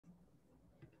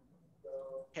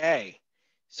Okay,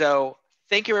 so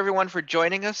thank you everyone for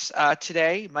joining us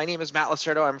today. My name is Matt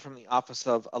Lacerdo. I'm from the Office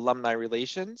of Alumni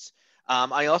Relations.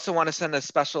 I also want to send a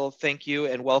special thank you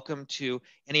and welcome to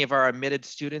any of our admitted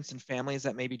students and families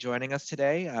that may be joining us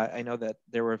today. I know that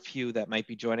there were a few that might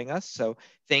be joining us, so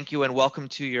thank you and welcome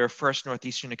to your first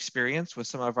Northeastern experience with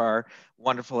some of our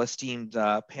wonderful esteemed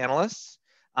panelists.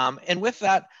 And with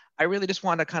that, I really just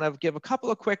want to kind of give a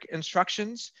couple of quick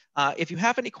instructions. If you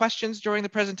have any questions during the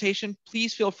presentation,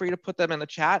 please feel free to put them in the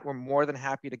chat. We're more than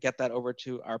happy to get that over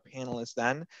to our panelists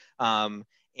then.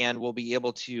 And we'll be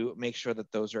able to make sure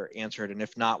that those are answered. And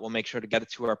if not, we'll make sure to get it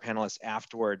to our panelists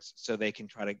afterwards so they can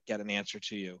try to get an answer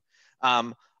to you.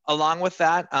 Along with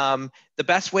that, the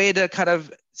best way to kind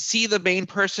of see the main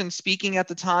person speaking at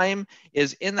the time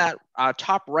is in that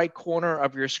top right corner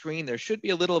of your screen. There should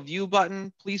be a little view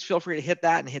button. Please feel free to hit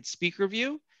that and hit speaker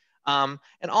view. And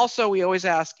also, we always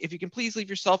ask if you can please leave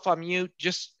yourself on mute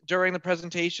just during the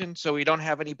presentation so we don't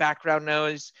have any background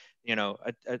noise, you know,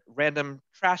 a random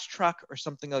trash truck or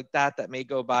something like that that may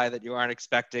go by that you aren't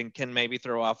expecting can maybe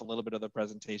throw off a little bit of the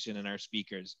presentation and our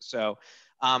speakers. So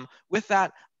with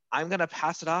that, I'm going to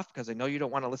pass it off because I know you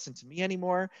don't want to listen to me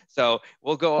anymore. So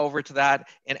we'll go over to that.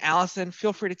 And Allison,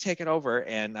 feel free to take it over.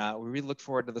 And we really look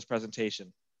forward to this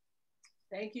presentation.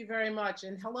 Thank you very much.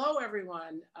 And hello,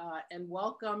 everyone. And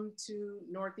welcome to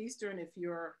Northeastern if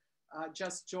you're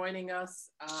just joining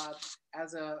us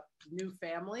as a new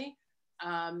family.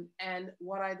 And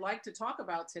what I'd like to talk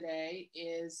about today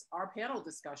is our panel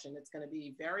discussion. It's going to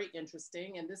be very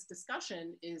interesting. And this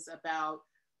discussion is about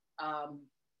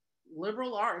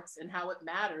liberal arts and how it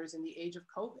matters in the age of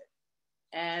COVID.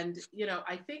 And, you know,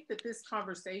 I think that this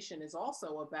conversation is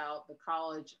also about the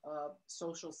College of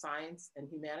Social Science and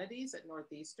Humanities at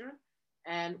Northeastern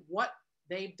and what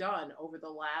they've done over the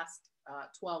last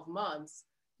 12 months,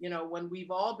 you know, when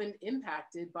we've all been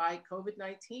impacted by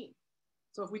COVID-19.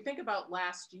 So if we think about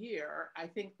last year, I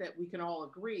think that we can all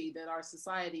agree that our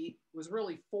society was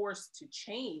really forced to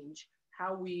change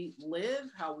how we live,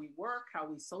 how we work, how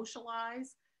we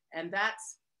socialize. And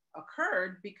that's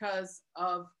occurred because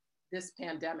of this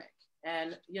pandemic.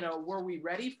 And, you know, were we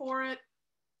ready for it?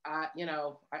 You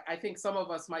know, I think some of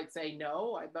us might say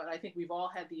no, but I think we've all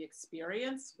had the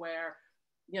experience where,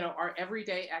 you know, our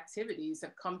everyday activities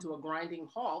have come to a grinding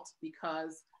halt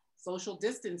because social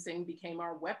distancing became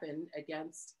our weapon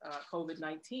against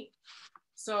COVID-19.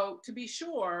 So to be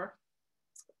sure,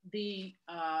 the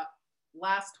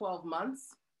last 12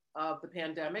 months of the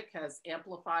pandemic has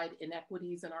amplified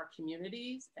inequities in our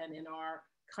communities and in our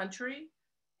country.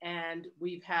 And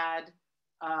we've had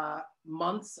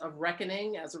months of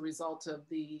reckoning as a result of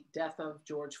the death of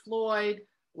George Floyd,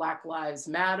 Black Lives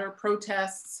Matter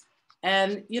protests.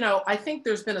 And, you know, I think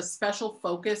there's been a special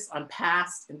focus on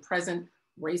past and present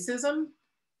racism.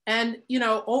 And, you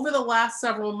know, over the last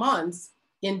several months,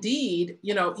 indeed,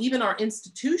 you know, even our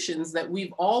institutions that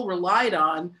we've all relied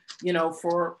on, you know,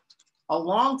 for a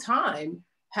long time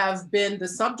have been the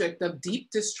subject of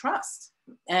deep distrust.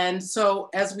 And so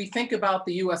as we think about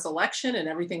the US election and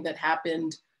everything that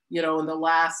happened, you know, in the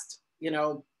last, you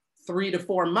know, 3 to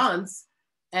 4 months,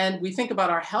 and we think about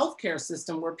our healthcare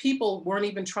system where people weren't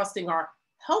even trusting our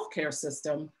healthcare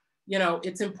system, you know,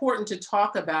 it's important to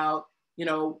talk about, you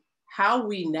know, how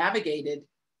we navigated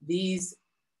these,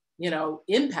 you know,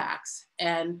 impacts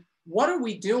and what are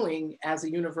we doing as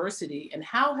a university and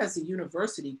how has the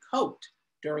university coped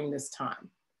during this time?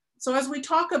 So as we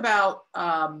talk about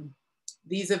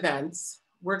these events,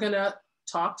 we're gonna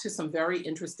talk to some very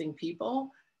interesting people.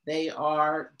 They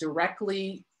are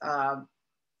directly,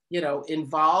 you know,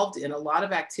 involved in a lot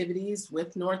of activities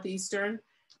with Northeastern.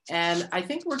 And I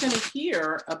think we're gonna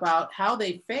hear about how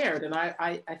they fared. And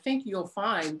I think you'll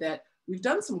find that we've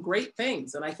done some great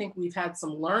things and I think we've had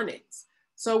some learnings.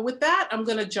 So with that, I'm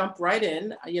going to jump right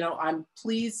in. You know, I'm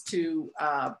pleased to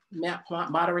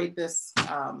moderate this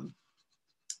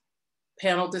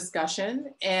panel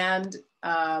discussion. And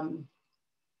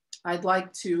I'd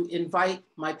like to invite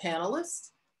my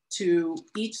panelists to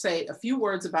each say a few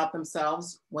words about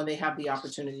themselves when they have the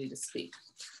opportunity to speak.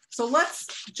 So let's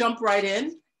jump right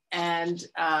in and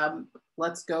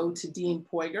let's go to Dean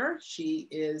Poiger. She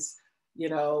is, you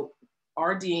know,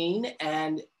 our dean.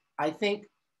 And I think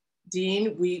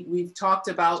Dean, we've talked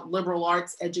about liberal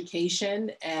arts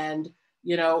education and,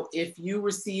 you know, if you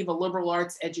receive a liberal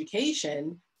arts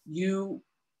education, you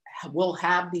will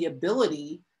have the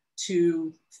ability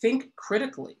to think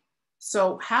critically.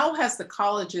 So how has the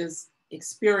college's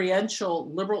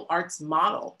experiential liberal arts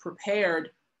model prepared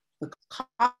the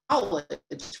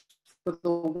college for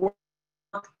the work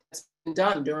that's been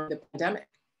done during the pandemic?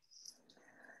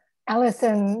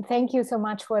 Alison, thank you so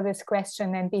much for this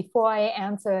question. And before I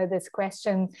answer this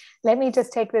question, let me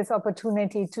just take this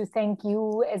opportunity to thank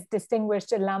you as distinguished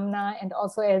alumna and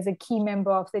also as a key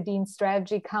member of the Dean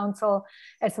Strategy Council,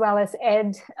 as well as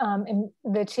Ed,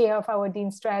 the chair of our Dean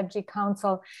Strategy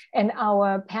Council, and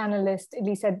our panelists,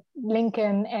 Elisa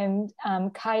Lincoln and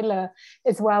Kyla,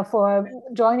 as well, for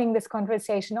joining this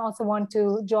conversation. Also want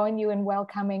to join you in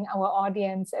welcoming our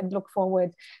audience and look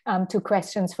forward to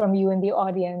questions from you in the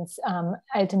audience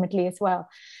ultimately as well.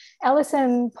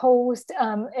 Alison posed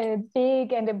a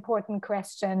big and important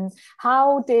question.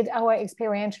 How did our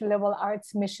experiential liberal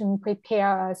arts mission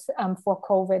prepare us for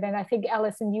COVID? And I think,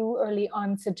 Alison, you early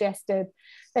on suggested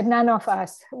that none of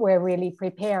us were really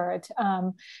prepared.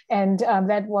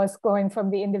 That was going from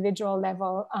the individual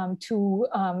level to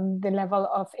the level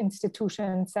of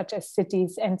institutions such as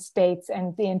cities and states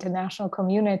and the international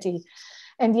community.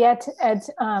 And yet at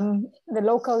the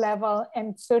local level,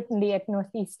 and certainly at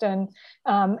Northeastern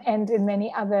and in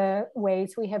many other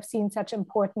ways, we have seen such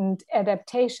important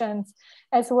adaptations,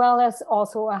 as well as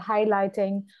also a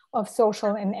highlighting of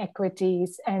social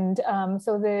inequities. And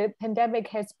so the pandemic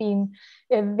has been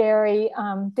a very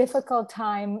difficult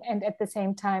time, and at the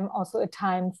same time also a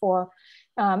time for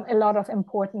a lot of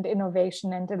important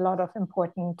innovation and a lot of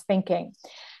important thinking.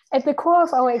 At the core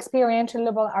of our experiential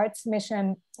liberal arts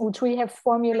mission, which we have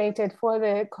formulated for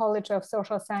the College of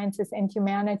Social Sciences and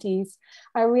Humanities,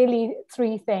 are really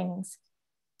three things.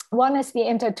 One is the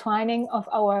intertwining of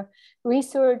our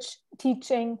research,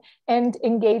 teaching, and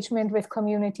engagement with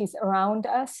communities around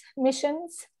us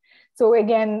missions. So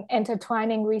again,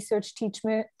 intertwining research,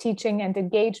 teaching, and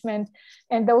engagement.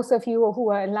 And those of you who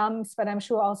are alums, but I'm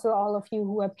sure also all of you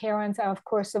who are parents are of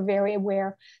course very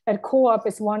aware that co-op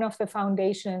is one of the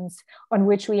foundations on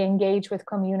which we engage with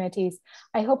communities.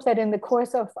 I hope that in the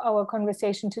course of our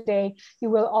conversation today, you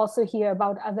will also hear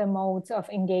about other modes of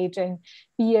engaging,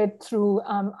 be it through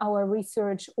our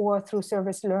research or through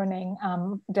service learning,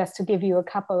 just to give you a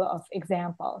couple of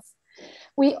examples.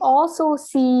 We also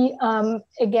see,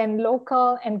 again,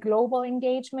 local and global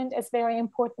engagement as very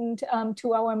important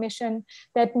to our mission.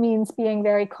 That means being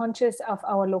very conscious of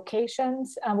our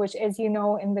locations, which, as you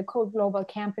know, in the Global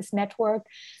Campus Network,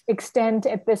 extend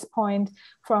at this point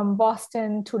from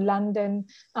Boston to London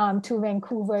to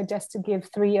Vancouver, just to give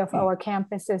three of our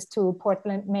campuses, to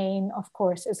Portland, Maine, of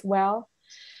course, as well.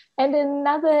 And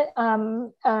another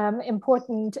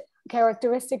important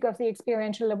characteristic of the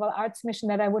experiential liberal arts mission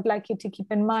that I would like you to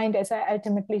keep in mind as I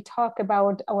ultimately talk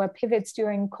about our pivots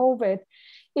during COVID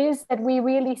is that we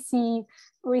really see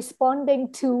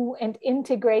responding to and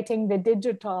integrating the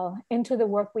digital into the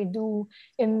work we do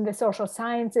in the social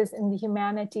sciences, in the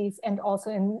humanities, and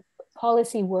also in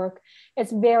policy work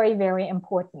as very, very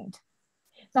important.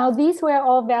 Now, these were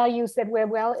all values that were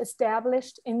well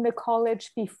established in the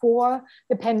college before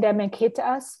the pandemic hit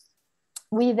us.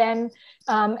 We then,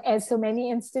 as so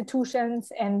many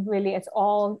institutions and really as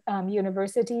all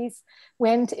universities,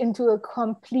 went into a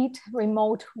complete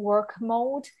remote work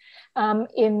mode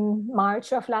in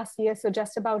March of last year, so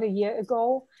just about a year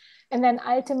ago. And then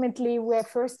ultimately, we're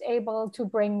first able to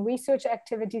bring research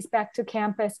activities back to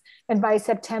campus. And by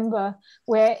September,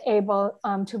 we're able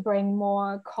to bring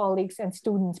more colleagues and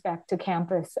students back to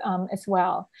campus as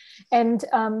well. And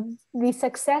the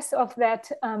success of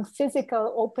that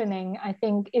physical opening, I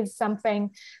think, is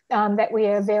something that we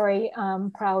are very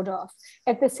proud of.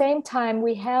 At the same time,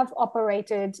 we have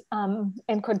operated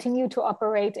and continue to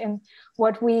operate in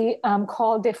what we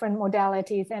call different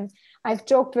modalities. And I've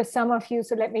joked with some of you,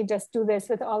 so let me just do this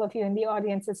with all of you in the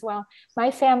audience as well. My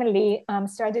family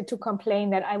started to complain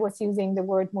that I was using the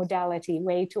word modality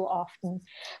way too often.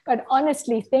 But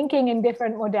honestly, thinking in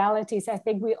different modalities, I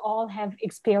think we all have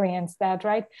experienced that,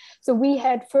 right? So we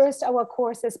had first our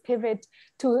courses pivot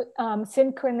to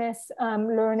synchronous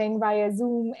learning via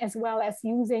Zoom, as well as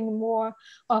using more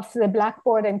of the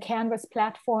Blackboard and Canvas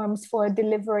platforms for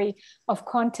delivery of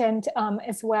content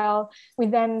as well. We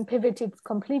then pivoted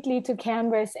completely to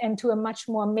Canvas and to a much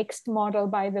more mixed model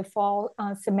by the fall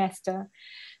semester.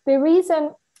 The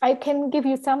reason I can give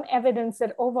you some evidence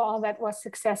that overall that was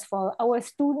successful. Our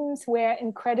students were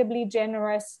incredibly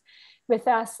generous with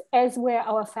us, as were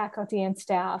our faculty and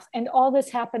staff. And all this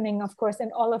happening, of course,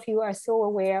 and all of you are so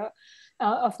aware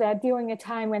of that during a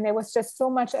time when there was just so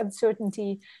much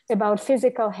uncertainty about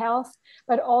physical health,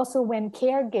 but also when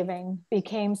caregiving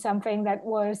became something that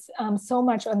was so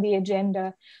much on the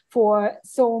agenda for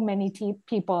so many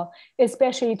people,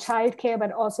 especially childcare,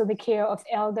 but also the care of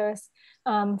elders.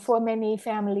 For many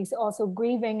families, also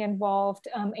grieving involved,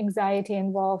 anxiety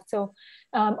involved. So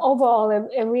overall,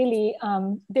 a really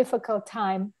difficult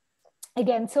time.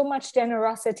 again, so much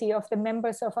generosity of the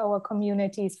members of our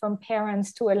communities, from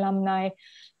parents to alumni,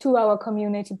 to our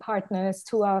community partners,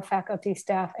 to our faculty,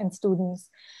 staff, and students.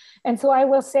 And so I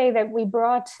will say that we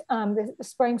brought the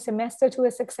spring semester to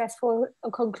a successful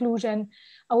conclusion.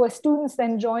 Our students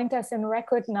then joined us in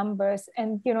record numbers.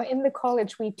 And in the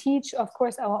college, we teach, of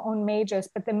course, our own majors,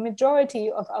 but the majority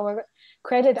of our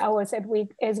credit hours,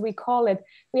 as we call it,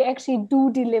 we actually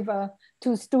do deliver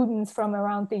to students from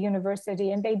around the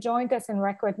university, and they joined us in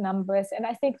record numbers. And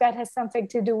I think that has something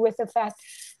to do with the fact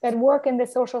that work in the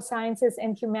social sciences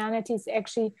and humanities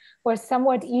actually was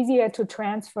somewhat easier to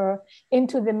transfer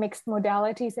into the mixed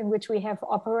modalities in which we have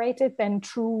operated than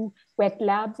true wet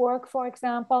lab work, for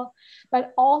example.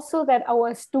 But also that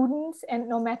our students, and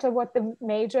no matter what the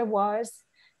major was,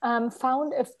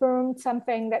 affirmed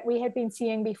something that we had been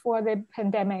seeing before the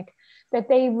pandemic, that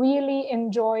they really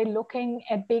enjoy looking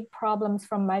at big problems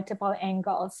from multiple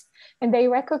angles. And they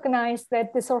recognize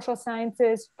that the social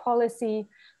sciences policy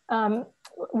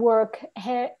work,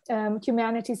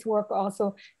 humanities work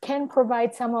also can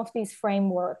provide some of these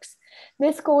frameworks.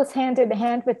 This goes hand in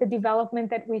hand with the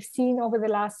development that we've seen over the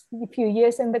last few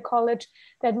years in the college,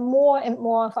 that more and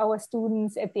more of our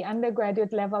students at the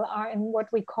undergraduate level are in what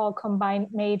we call combined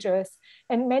majors,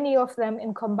 and many of them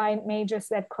in combined majors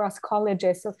that cross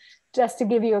colleges. So just to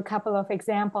give you a couple of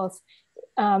examples,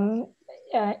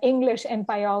 English and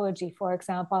biology, for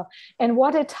example. And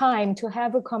what a time to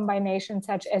have a combination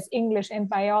such as English and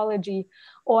biology,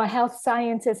 or health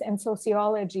sciences and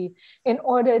sociology, in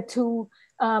order to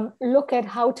look at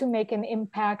how to make an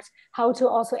impact, how to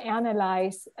also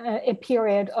analyze a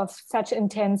period of such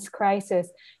intense crisis,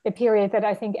 a period that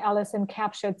I think Alison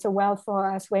captured so well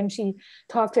for us when she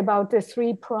talked about the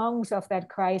three prongs of that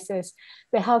crisis: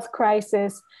 the health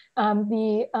crisis,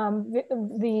 the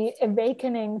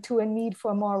awakening to a need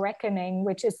for more reckoning,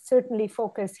 which is certainly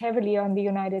focused heavily on the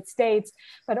United States,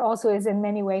 but also is in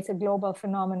many ways a global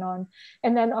phenomenon.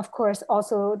 And then, of course,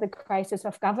 also the crisis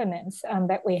of governance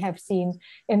that we have seen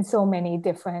in so many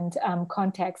different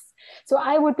contexts. So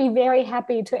I would be very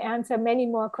happy to answer many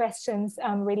more questions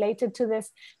related to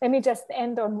this. Let me just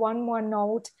end on one more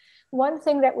note. One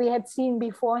thing that we had seen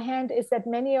beforehand is that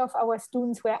many of our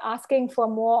students were asking for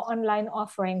more online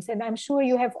offerings. And I'm sure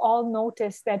you have all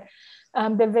noticed that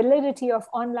the validity of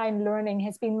online learning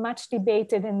has been much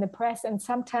debated in the press, and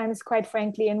sometimes, quite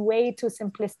frankly, in way too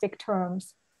simplistic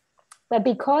terms. But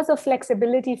because of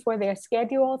flexibility for their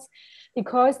schedules,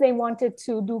 because they wanted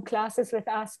to do classes with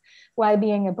us while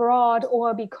being abroad,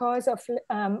 or because of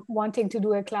wanting to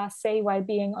do a class, say, while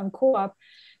being on co-op,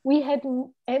 we had,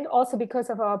 and also because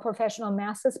of our professional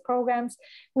master's programs,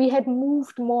 we had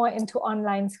moved more into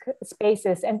online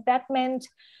spaces. And that meant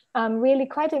really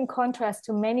quite in contrast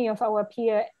to many of our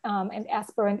peer and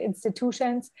aspirant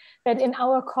institutions, that in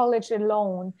our college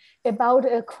alone, about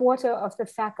a quarter of the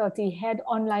faculty had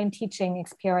online teaching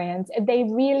experience. And they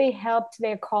really helped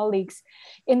their colleagues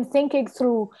in thinking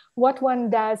through what one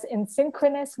does in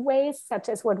synchronous ways, such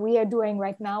as what we are doing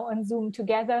right now on Zoom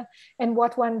together, and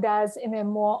what one does in a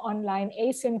more online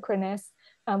asynchronous,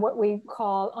 what we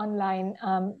call online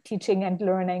teaching and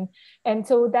learning. And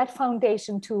so that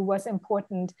foundation too was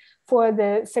important for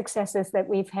the successes that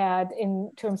we've had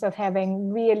in terms of having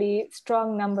really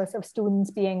strong numbers of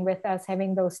students being with us,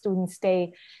 having those students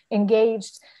stay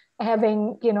engaged,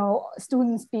 having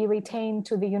students be retained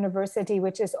to the university,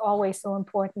 which is always so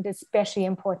important, especially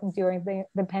important during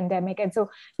the pandemic. And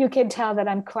so you can tell that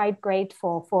I'm quite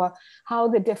grateful for how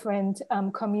the different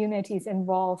communities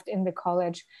involved in the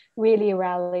college really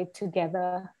rallied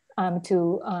together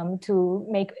to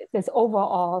make this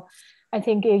overall, I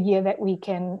think, a year that we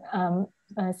can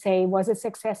say was a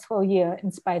successful year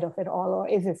in spite of it all, or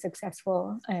is a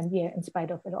successful year in spite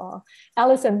of it all.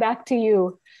 Alison, back to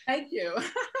you. Thank you.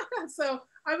 So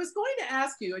I was going to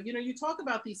ask you, you talk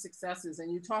about these successes,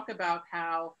 and you talk about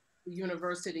how the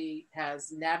university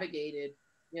has navigated,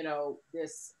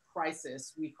 this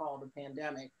crisis we call the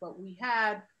pandemic, but we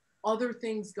had other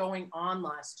things going on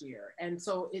last year. And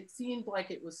so it seemed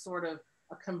like it was sort of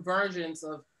a convergence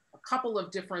of a couple of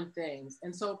different things.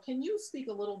 And so can you speak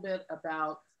a little bit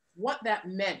about what that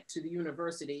meant to the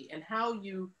university and how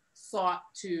you sought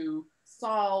to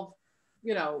solve,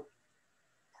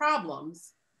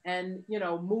 problems and,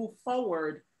 move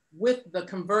forward with the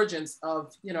convergence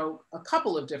of, a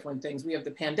couple of different things. We have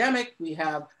the pandemic, we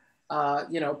have,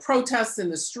 protests in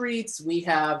the streets, we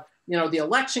have, the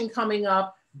election coming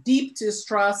up, deep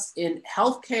distrust in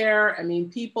healthcare. I mean,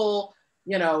 people,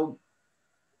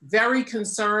 very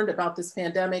concerned about this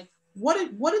pandemic. What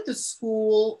did the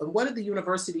school and what did the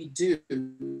university do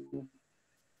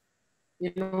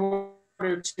in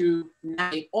order to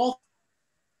navigate all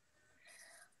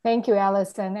Thank you,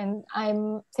 Alison. And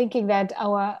I'm thinking that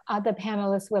our other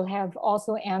panelists will have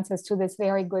also answers to this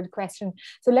very good question.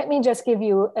 So let me just give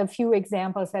you a few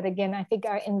examples that, again, I think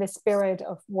are in the spirit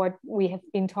of what we have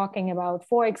been talking about.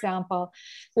 For example,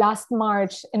 last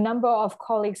March, a number of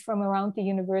colleagues from around the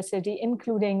university,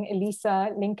 including Elisa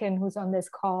Lincoln, who's on this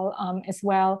call as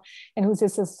well, and who's a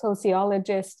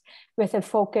sociologist with a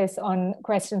focus on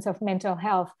questions of mental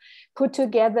health, put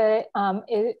together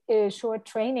a short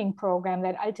training program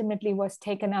that ultimately was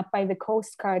taken up by the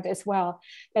Coast Guard as well,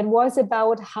 that was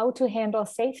about how to handle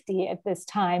safety at this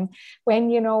time when,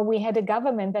 you know, we had a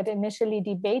government that initially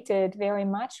debated very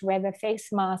much whether face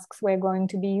masks were going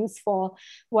to be useful,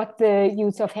 what the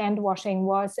use of hand washing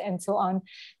was, and so on.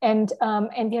 And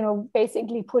you know,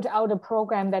 basically put out a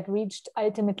program that reached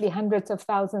ultimately hundreds of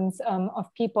thousands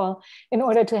of people in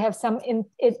order to have some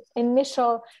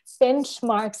initial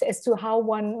benchmarks as to how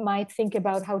one might think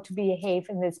about how to behave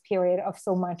in this period of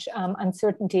so much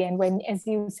uncertainty. And when, as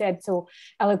you said so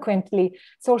eloquently,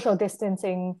 social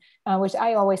distancing, which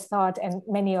I always thought, and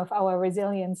many of our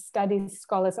resilience studies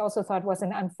scholars also thought, was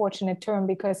an unfortunate term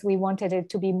because we wanted it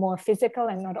to be more physical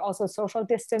and not also social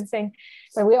distancing.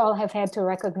 But we all have had to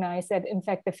recognize that, in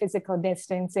fact, the physical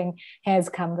distancing has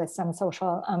come with some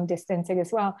social distancing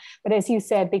as well. But as you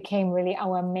said, became really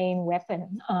our main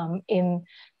weapon in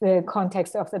the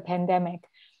context of the pandemic.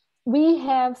 We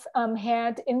have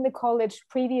had in the college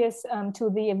previous to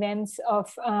the events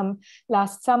of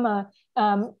last summer,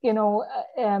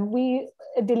 we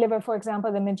deliver, for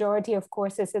example, the majority of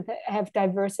courses that have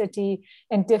diversity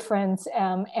and difference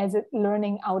as a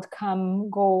learning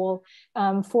outcome goal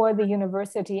for the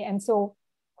university. And so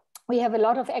we have a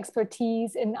lot of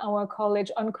expertise in our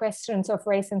college on questions of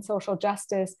race and social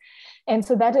justice. And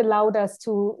so that allowed us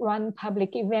to run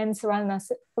public events,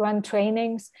 run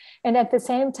trainings. And at the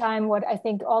same time, what I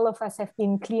think all of us have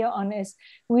been clear on is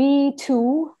we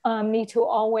too need to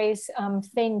always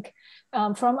think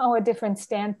from our different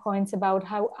standpoints about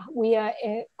how we are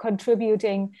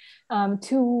contributing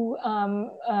to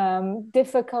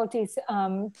difficulties,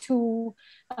 to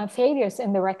failures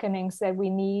in the reckonings that we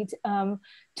need,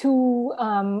 to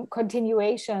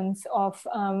continuations of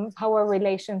power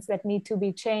relations that need to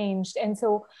be changed. And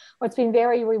so what's been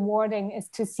very rewarding is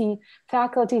to see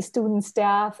faculty, students,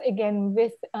 staff, again,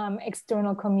 with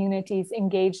external communities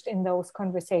engaged in those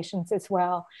conversations as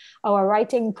well. Our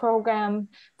writing program,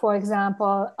 for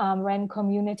example, ran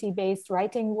community-based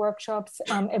writing workshops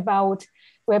about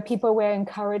where people were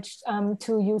encouraged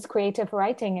to use creative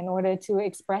writing in order to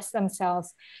express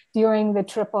themselves during the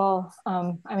triple,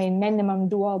 minimum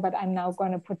dual, but I'm now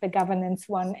going to put the governance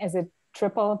one as a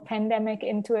triple pandemic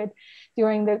into it.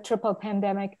 During the triple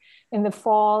pandemic in the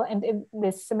fall and in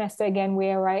this semester, again, we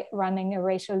are running a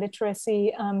racial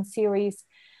literacy series.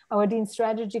 Our Dean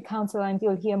Strategy Council, and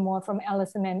you'll hear more from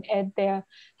Alison and Ed there,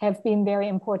 have been very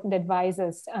important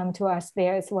advisors to us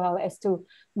there as well as to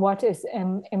what is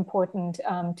important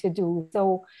to do.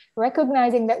 So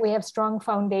recognizing that we have strong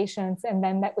foundations and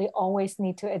then that we always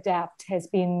need to adapt has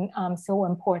been so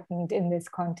important in this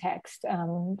context,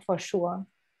 for sure.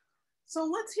 So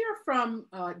let's hear from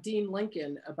Dean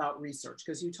Lincoln about research,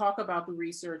 because you talk about the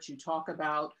research, you talk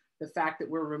about the fact that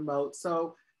we're remote.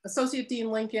 So Associate Dean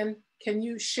Lincoln, can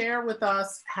you share with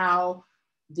us how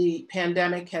the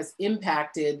pandemic has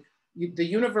impacted the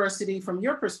university from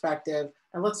your perspective?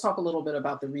 And let's talk a little bit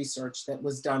about the research that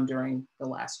was done during the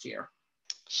last year.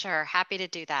 Sure, happy to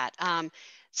do that.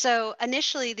 So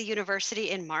initially, the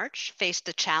university in March faced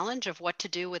the challenge of what to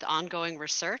do with ongoing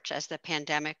research as the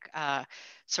pandemic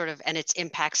and its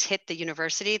impacts hit the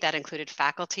university. That included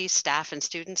faculty, staff, and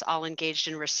students all engaged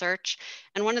in research.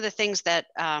 And one of the things that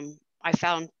I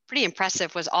found pretty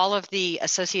impressive was all of the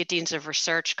associate deans of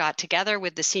research got together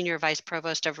with the senior vice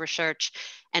provost of research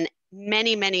and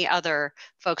many, many other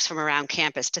folks from around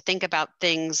campus to think about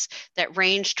things that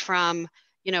ranged from,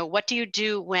 what do you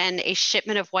do when a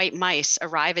shipment of white mice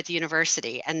arrive at the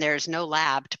university and there's no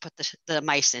lab to put the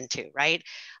mice into, right?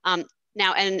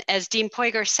 Now, and as Dean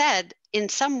Poiger said, in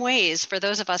some ways, for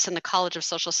those of us in the College of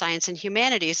Social Science and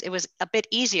Humanities, it was a bit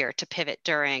easier to pivot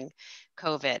during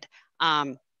COVID.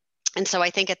 And so I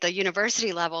think at the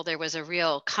university level, there was a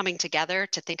real coming together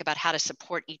to think about how to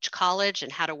support each college and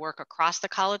how to work across the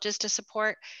colleges to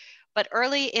support. But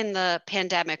early in the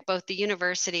pandemic, both the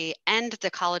university and the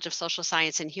College of Social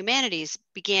Science and Humanities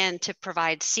began to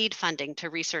provide seed funding to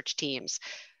research teams,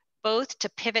 both to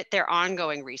pivot their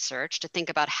ongoing research, to think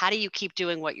about how do you keep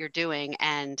doing what you're doing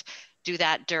and do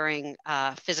that during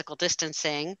physical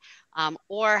distancing,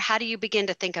 or how do you begin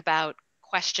to think about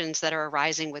questions that are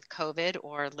arising with COVID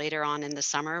or later on in the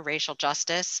summer, racial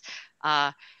justice,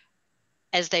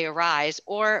 as they arise,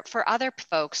 or for other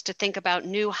folks to think about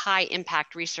new high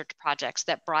impact research projects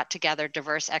that brought together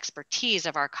diverse expertise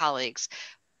of our colleagues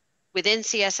within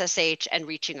CSSH and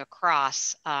reaching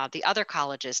across the other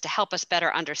colleges to help us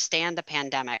better understand the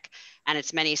pandemic and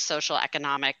its many social,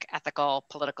 economic, ethical,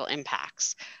 political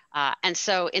impacts. And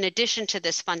so in addition to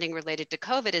this funding related to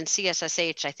COVID in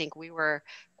CSSH, I think we were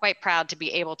quite proud to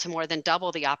be able to more than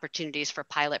double the opportunities for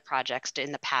pilot projects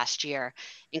in the past year,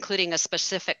 including a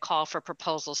specific call for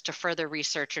proposals to further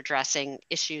research addressing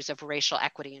issues of racial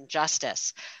equity and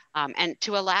justice, and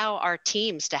to allow our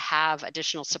teams to have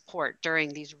additional support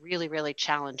during these really, really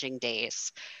challenging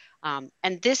days.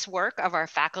 And this work of our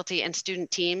faculty and student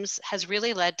teams has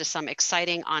really led to some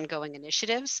exciting ongoing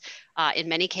initiatives, in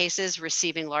many cases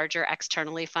receiving larger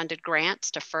externally funded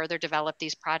grants to further develop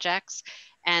these projects.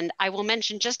 And I will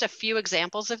mention just a few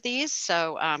examples of these.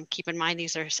 So keep in mind,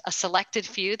 these are a selected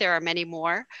few, there are many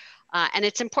more. And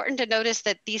it's important to notice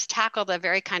that these tackle the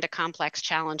very kind of complex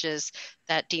challenges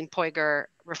that Dean Poiger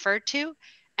referred to.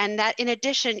 And that in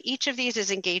addition, each of these is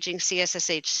engaging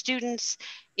CSSH students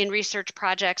in research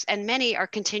projects, and many are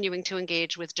continuing to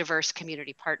engage with diverse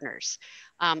community partners.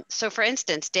 So for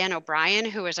instance, Dan O'Brien,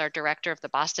 who is our director of the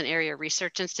Boston Area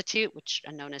Research Institute, which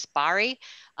are known as BARI,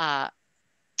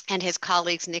 and his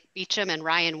colleagues Nick Beecham and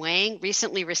Ryan Wang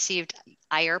recently received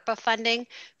IERPA funding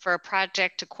for a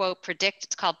project to quote, predict,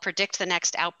 it's called Predict the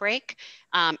Next Outbreak.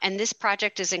 And this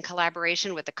project is in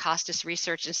collaboration with the Costas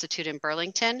Research Institute in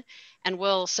Burlington and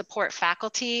will support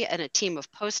faculty and a team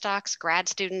of postdocs, grad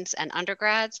students, and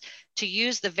undergrads to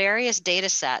use the various data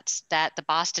sets that the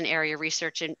Boston Area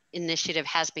Research Initiative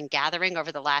has been gathering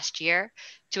over the last year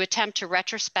to attempt to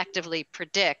retrospectively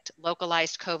predict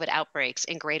localized COVID outbreaks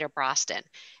in Greater Boston.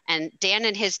 And Dan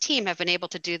and his team have been able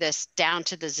to do this down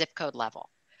to the zip code level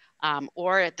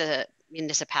or the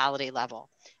municipality level.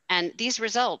 And these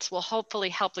results will hopefully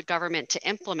help the government to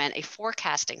implement a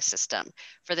forecasting system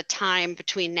for the time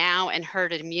between now and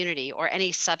herd immunity or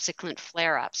any subsequent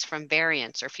flare-ups from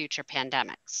variants or future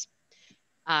pandemics.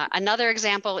 Another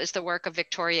example is the work of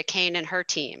Victoria Kane and her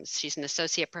teams. She's an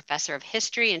associate professor of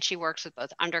history and she works with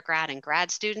both undergrad and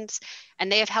grad students.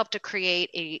 And they have helped to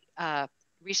create a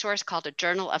resource called a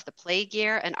Journal of the Plague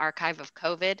Year, an archive of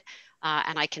COVID.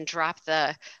 And I can drop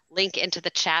the link into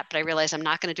the chat, but I realize I'm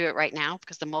not going to do it right now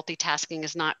because the multitasking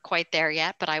is not quite there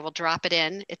yet, but I will drop it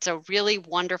in. It's a really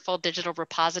wonderful digital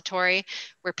repository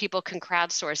where people can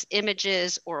crowdsource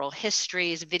images, oral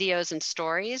histories, videos, and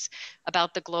stories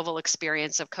about the global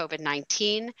experience of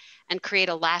COVID-19 and create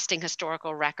a lasting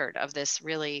historical record of this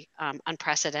really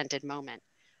unprecedented moment.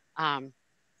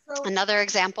 Another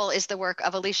example is the work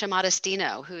of Alicia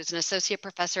Modestino, who's an associate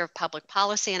professor of public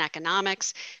policy and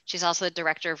economics. She's also the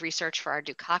director of research for our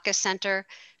Dukakis Center.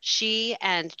 She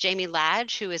and Jamie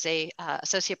Ladge, who is a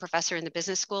associate professor in the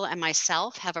business school, and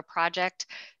myself have a project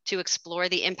to explore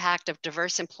the impact of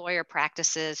diverse employer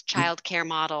practices, childcare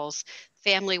models,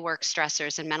 family work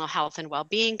stressors, and mental health and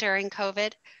well-being during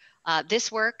COVID.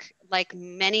 This work, like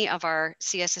many of our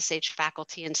CSSH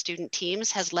faculty and student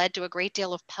teams, has led to a great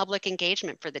deal of public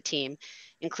engagement for the team,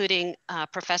 including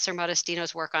Professor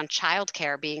Modestino's work on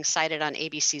childcare being cited on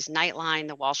ABC's Nightline,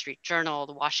 the Wall Street Journal,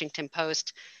 the Washington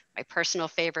Post. My personal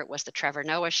favorite was the Trevor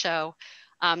Noah Show.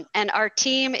 And our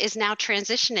team is now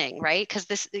transitioning, right? Because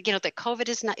this, you know, that COVID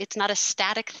is not, it's not a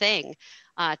static thing,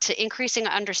 to increasing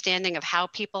understanding of how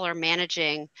people are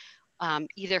managing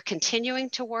either continuing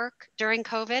to work during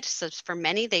COVID. So for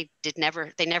many, they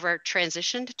never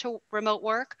transitioned to remote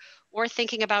work, or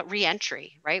thinking about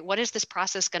reentry, right? What is this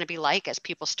process going to be like as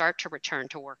people start to return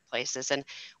to workplaces? And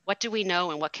what do we know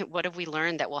and what have we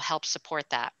learned that will help support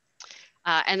that?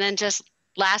 And then just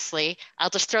lastly,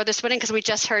 I'll just throw this one in because we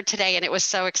just heard today and it was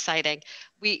so exciting.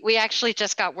 We actually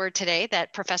just got word today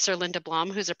that Professor Linda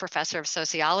Blum, who's a professor of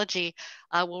sociology,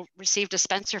 will receive a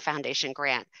Spencer Foundation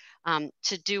grant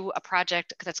to do a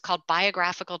project that's called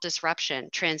Biographical Disruption,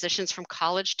 Transitions from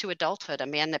College to Adulthood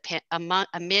amid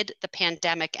the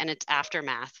pandemic and its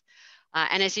aftermath.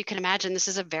 And as you can imagine, this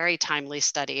is a very timely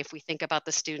study if we think about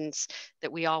the students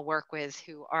that we all work with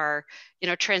who are, you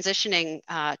know, transitioning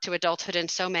to adulthood in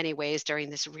so many ways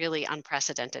during this really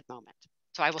unprecedented moment.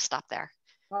 So I will stop there.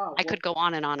 I could go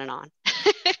on and on and on.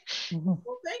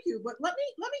 Well, thank you. But let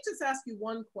me just ask you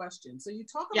one question. So you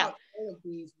talk about all of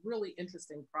these really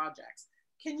interesting projects.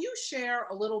 Can you share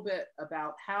a little bit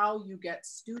about how you get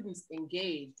students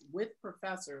engaged with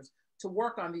professors to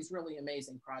work on these really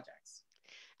amazing projects?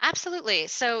 Absolutely.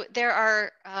 So there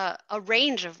are a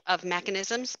range of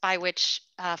mechanisms by which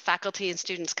faculty and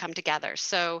students come together.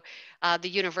 So the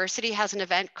university has an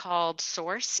event called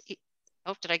Source.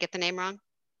 Oh, did I get the name wrong?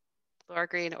 Laura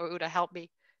Green or Uta, help me.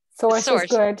 Source is Source.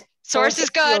 good. Source is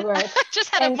good. Your word.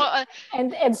 Just had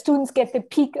and students get the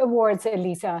peak awards,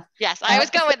 Elisa. Yes, I was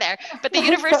going there. But the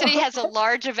university has a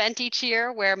large event each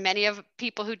year where many of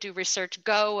people who do research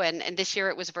go, and this year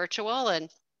it was virtual, and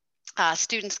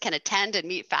students can attend and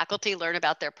meet faculty, learn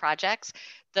about their projects.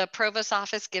 The Provost's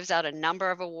office gives out a number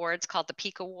of awards called the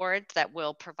Peak Awards that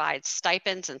will provide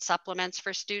stipends and supplements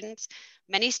for students.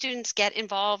 Many students get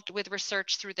involved with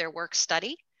research through their work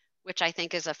study, which I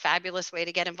think is a fabulous way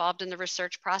to get involved in the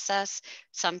research process.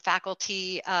 Some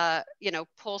faculty,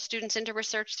 pull students into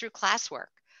research through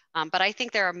classwork. But I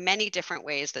think there are many different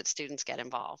ways that students get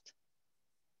involved.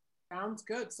 Sounds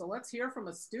good. So let's hear from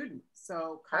a student.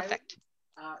 So Perfect.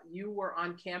 Kylie, you were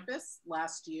on campus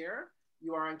last year.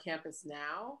 You are on campus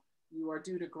now. You are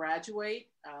due to graduate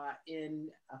in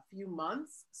a few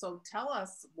months. So tell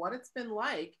us what it's been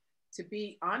like to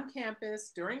be on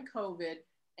campus during COVID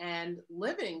and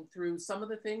living through some of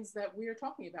the things that we are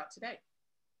talking about today.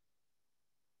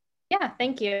 Yeah,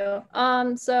 thank you.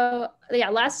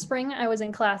 Last spring I was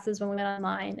in classes when we went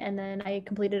online, and then I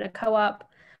completed a co-op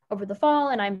over the fall,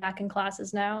 and I'm back in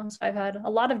classes now. So I've had a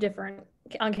lot of different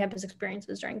on-campus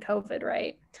experiences during COVID,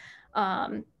 right?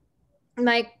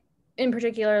 In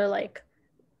particular, like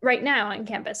right now on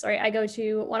campus, right? I go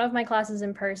to one of my classes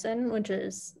in person, which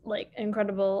is like an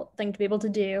incredible thing to be able to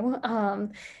do.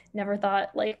 Never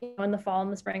thought in the fall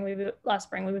and the spring, last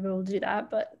spring we would be able to do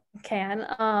that, but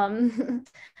can.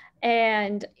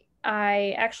 And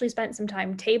I actually spent some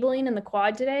time tabling in the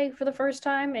quad today for the first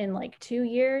time in like 2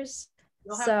 years.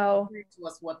 You'll have to explain to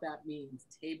us what that means,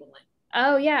 tabling.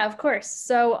 Oh yeah, of course.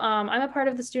 So I'm a part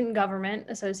of the Student Government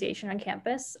Association on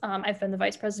campus. I've been the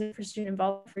vice president for student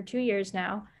involvement for 2 years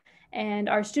now. And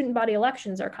our student body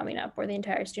elections are coming up where the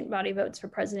entire student body votes for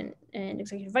president and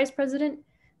executive vice president.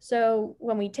 So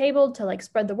when we tabled to like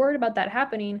spread the word about that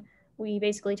happening, we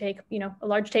basically take, a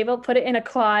large table, put it in a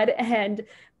quad and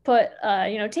put,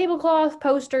 tablecloth,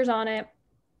 posters on it.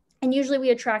 And usually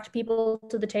we attract people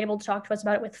to the table to talk to us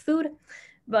about it with food.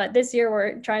 But this year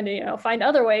we're trying to, find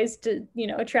other ways to,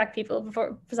 attract people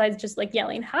besides just like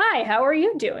yelling, "Hi, how are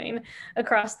you doing?"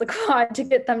 across the quad to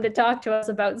get them to talk to us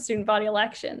about student body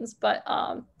elections. But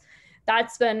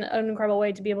that's been an incredible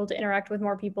way to be able to interact with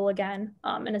more people again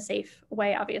in a safe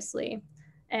way, obviously.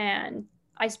 And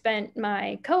I spent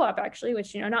my co-op actually,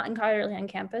 which, not entirely on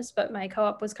campus, but my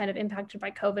co-op was kind of impacted by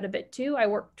COVID a bit too. I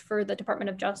worked for the Department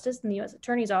of Justice in the U.S.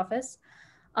 Attorney's Office.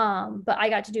 But I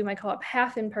got to do my co-op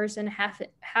half in person,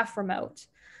 half remote,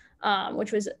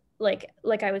 which was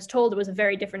like I was told, it was a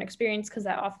very different experience because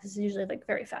that office is usually like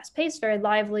very fast paced, very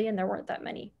lively, and there weren't that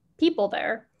many people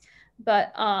there.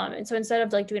 But and so instead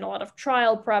of like doing a lot of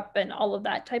trial prep and all of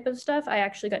that type of stuff, I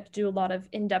actually got to do a lot of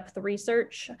in-depth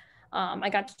research. I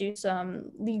got to do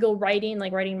some legal writing,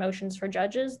 like writing motions for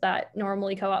judges that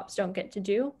normally co-ops don't get to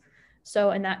do.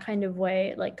 So in that kind of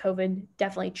way, like COVID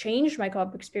definitely changed my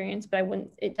co-op experience, but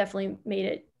it definitely made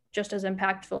it just as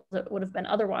impactful as it would have been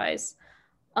otherwise.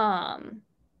 Yeah,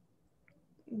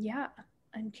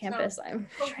 on campus. So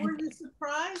were you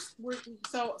surprised?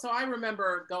 So I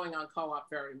remember going on co-op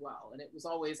very well, and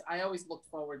I always looked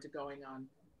forward to going on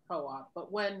co-op.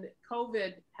 But when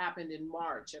COVID happened in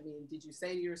March, I mean, did you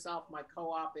say to yourself, my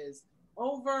co-op is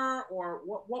over, or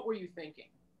what were you thinking?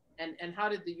 And how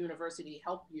did the university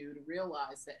help you to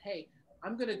realize that, hey,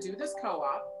 I'm going to do this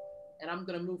co-op and I'm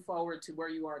going to move forward to where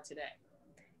you are today?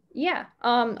 Yeah,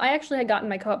 I actually had gotten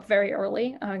my co-op very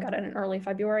early. I got it in early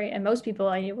February, and most people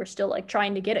I knew were still like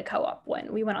trying to get a co-op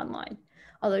when we went online.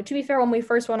 Although to be fair, when we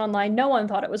first went online, no one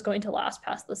thought it was going to last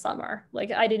past the summer.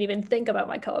 Like I didn't even think about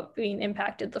my co-op being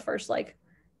impacted the first like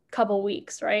couple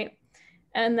weeks, right?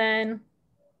 And then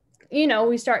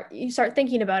you start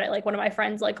thinking about it. Like one of my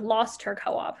friends like lost her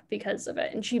co-op because of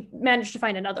it, and she managed to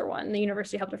find another one. The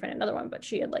university helped her find another one, but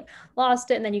she had like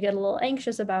lost it, and then you get a little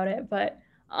anxious about it. But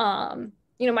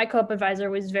my co-op advisor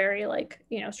was very like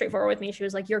straightforward with me. She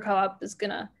was like, your co-op is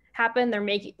gonna happen. They're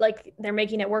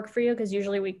making it work for you, because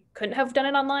usually we couldn't have done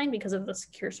it online because of the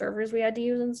secure servers we had to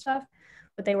use and stuff,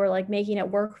 but they were like making it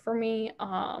work for me.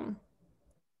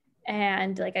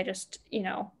 And like I just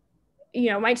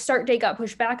my start date got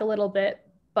pushed back a little bit,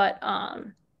 but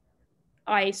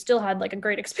I still had like a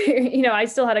great experience. I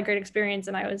still had a great experience,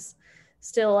 and I was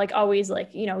still like always like,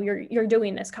 you're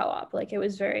doing this co-op. Like it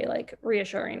was very like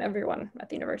reassuring. Everyone at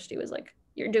the university was like,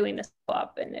 you're doing this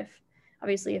co-op, and if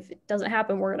it doesn't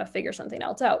happen, we're gonna figure something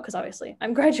else out, because obviously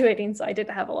I'm graduating, so I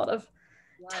didn't have a lot of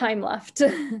time left.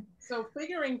 So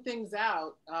figuring things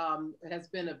out has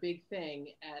been a big thing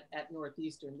at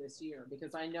Northeastern this year,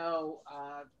 because I know,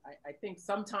 I think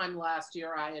sometime last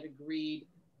year I had agreed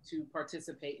to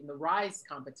participate in the RISE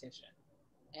competition.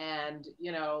 And,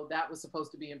 you know, that was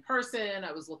supposed to be in person.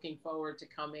 I was looking forward to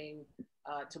coming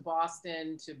to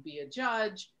Boston to be a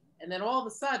judge. And then all of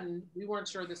a sudden, we weren't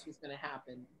sure this was going to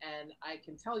happen. And I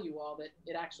can tell you all that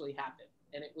it actually happened.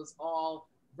 And it was all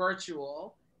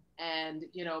virtual. And,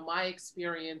 you know, my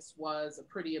experience was a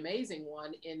pretty amazing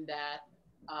one in that,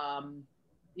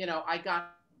 you know, I got to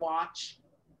watch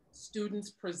students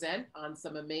present on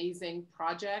some amazing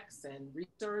projects and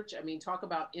research. I mean, talk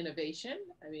about innovation.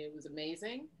 I mean, it was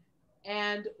amazing.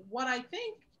 And what I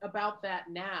think about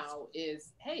that now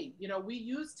is, hey, you know, we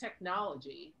use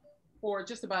technology for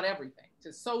just about everything,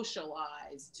 to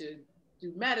socialize, to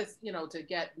do medicine, you know, to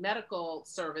get medical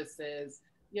services.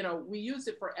 You know, we use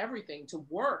it for everything, to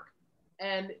work.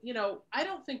 And, you know, I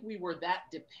don't think we were that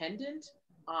dependent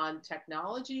on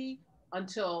technology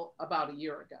until about a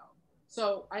year ago.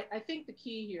 So I think the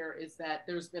key here is that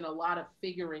there's been a lot of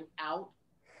figuring out,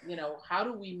 you know, how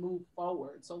do we move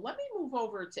forward? So let me move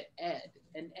over to Ed.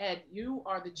 And Ed, you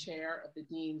are the chair of the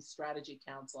Dean's Strategy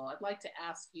Council. I'd like to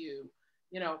ask you,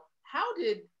 you know, how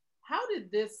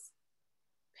did this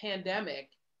pandemic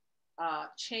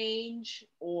change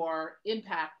or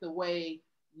impact the way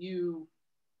you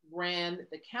ran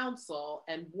the council,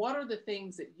 and what are the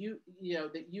things that you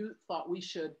thought we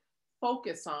should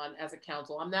focus on as a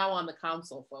council? I'm now on the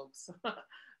council, folks.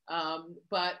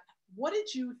 But what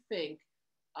did you think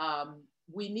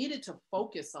we needed to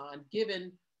focus on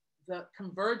given the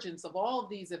convergence of all of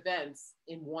these events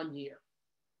in 1 year?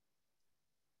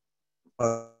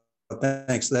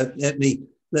 Thanks. Let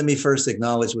me first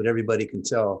acknowledge what everybody can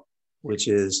tell, which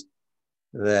is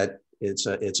that it's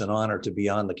an honor to be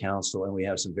on the council, and we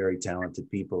have some very talented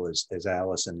people, as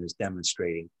Allison is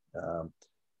demonstrating.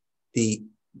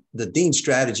 The Dean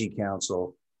Strategy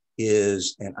Council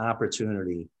is an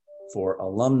opportunity for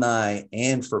alumni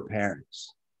and for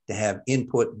parents to have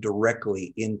input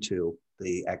directly into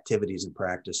the activities and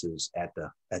practices at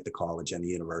the college and the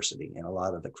university. And a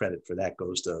lot of the credit for that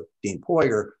goes to Dean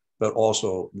Poiger, but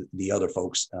also the other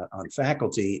folks on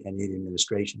faculty and in the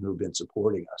administration who've been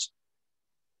supporting us.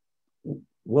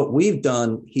 What we've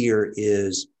done here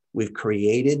is we've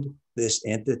created this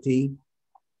entity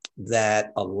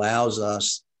that allows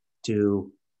us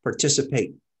to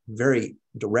participate very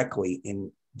directly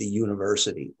in the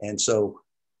university. And so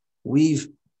we've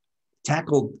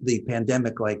tackled the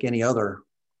pandemic like any other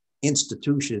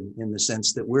institution in the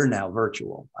sense that we're now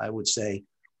virtual. I would say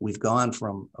we've gone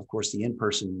from, of course, the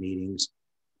in-person meetings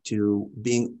to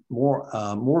being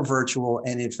more virtual.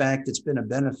 And in fact, it's been a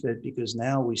benefit because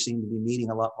now we seem to be meeting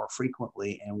a lot more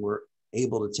frequently, and we're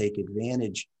able to take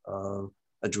advantage of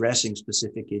addressing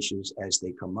specific issues as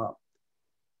they come up.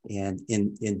 And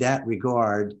in that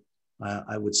regard,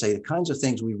 I would say the kinds of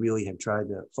things we really have tried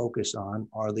to focus on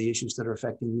are the issues that are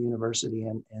affecting the university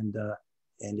and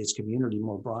its community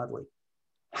more broadly.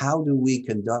 How do we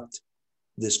conduct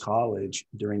this college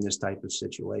during this type of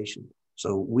situation?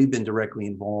 So we've been directly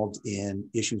involved in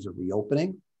issues of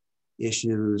reopening,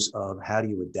 issues of how do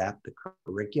you adapt the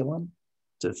curriculum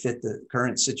to fit the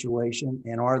current situation,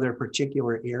 and are there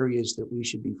particular areas that we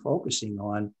should be focusing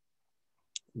on?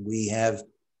 We have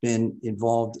been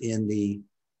involved in the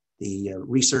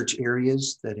research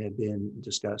areas that have been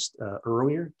discussed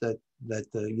earlier that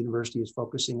the university is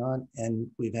focusing on, and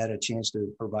we've had a chance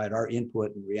to provide our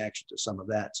input and reaction to some of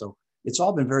that. So it's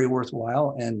all been very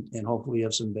worthwhile and hopefully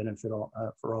have some benefit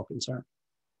for all concerned.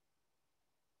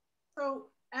 So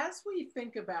as we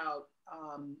think about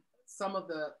some of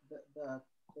the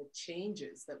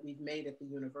changes that we've made at the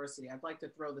university, I'd like to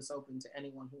throw this open to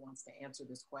anyone who wants to answer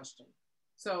this question.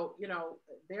 So, you know,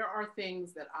 there are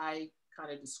things that I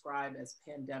kind of describe as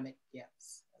pandemic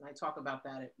gifts, and I talk about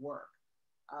that at work.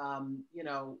 You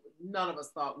know, none of us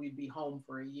thought we'd be home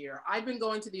for a year. I've been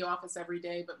going to the office every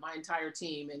day, but my entire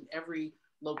team in every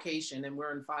location, and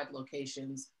we're in 5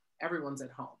 locations, everyone's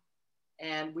at home.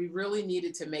 And we really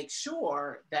needed to make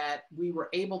sure that we were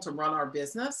able to run our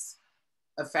business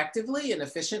effectively and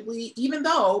efficiently, even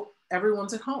though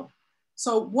everyone's at home.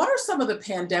 So what are some of the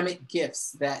pandemic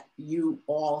gifts that you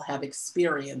all have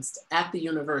experienced at the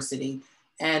university?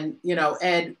 And, you know,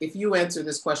 Ed, if you answer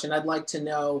this question, I'd like to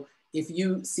know if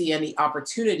you see any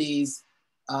opportunities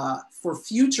for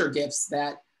future gifts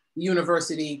that the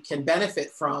university can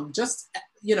benefit from, just,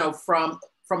 you know, from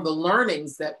the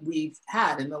learnings that we've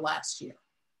had in the last year.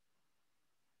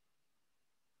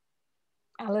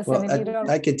 Allison, well,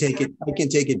 I can take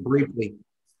it briefly.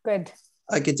 Good.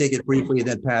 I can take it briefly and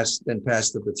then pass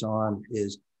the baton.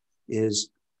 Is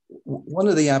one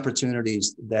of the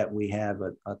opportunities that we have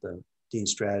at the Dean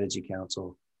Strategy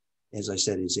Council, as I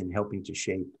said, is in helping to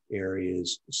shape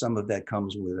areas. Some of that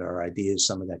comes with our ideas,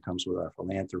 some of that comes with our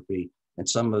philanthropy, And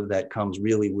some of that comes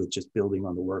really with just building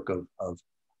on the work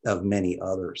of many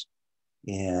others.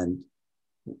 And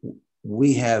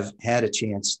we have had a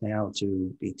chance now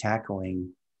to be tackling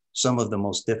some of the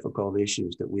most difficult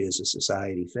issues that we as a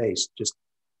society face. Just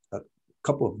a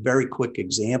couple of very quick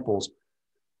examples.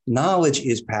 Knowledge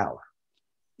is power.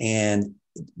 And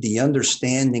the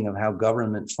understanding of how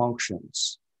government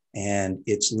functions and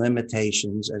its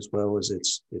limitations, as well as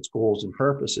its goals and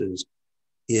purposes,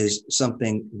 is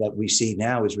something that we see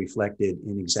now is reflected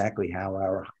in exactly how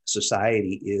our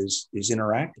society is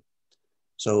interacting.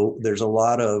 So there's a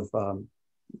lot of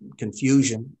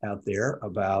confusion out there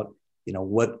about, you know,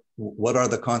 what are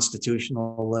the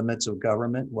constitutional limits of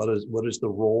government? What is the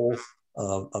role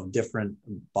of different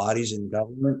bodies in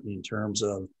government in terms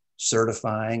of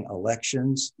certifying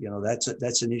elections? You know,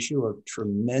 that's an issue of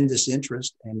tremendous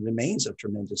interest and remains of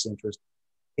tremendous interest.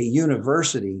 A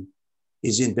university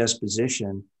is in best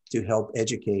position to help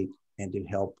educate and to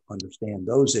help understand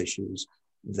those issues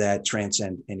that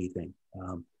transcend anything.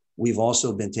 We've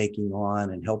also been taking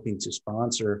on and helping to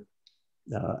sponsor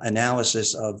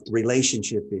analysis of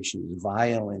relationship issues,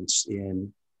 violence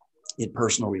in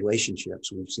personal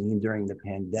relationships. We've seen during the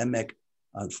pandemic,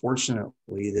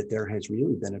 unfortunately, that there has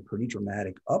really been a pretty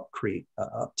dramatic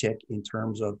uptick in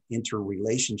terms of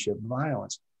interrelationship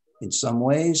violence. In some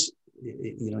ways,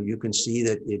 you know, you can see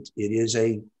that it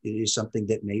is something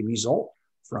that may result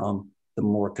from the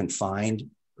more confined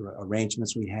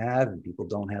arrangements we have, and people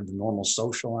don't have the normal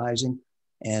socializing.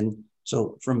 And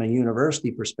so from a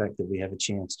university perspective, we have a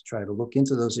chance to try to look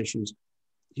into those issues,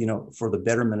 you know, for the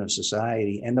betterment of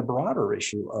society, and the broader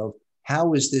issue of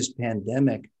how is this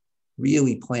pandemic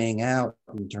really playing out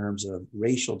in terms of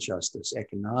racial justice,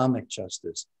 economic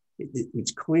justice.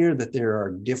 It's clear that there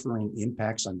are differing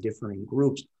impacts on differing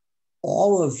groups.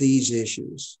 All of these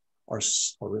issues are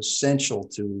essential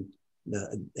to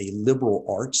a liberal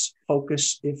arts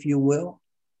focus, if you will.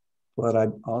 But I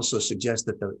also suggest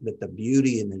that the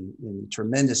beauty and the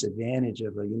tremendous advantage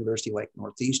of a university like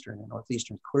Northeastern, and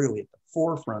Northeastern clearly at the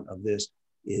forefront of this,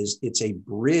 is it's a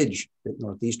bridge that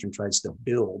Northeastern tries to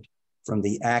build from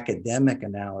the academic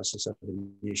analysis of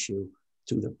an issue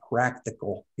to the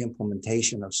practical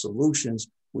implementation of solutions,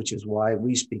 which is why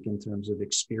we speak in terms of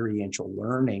experiential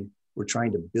learning. We're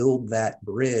trying to build that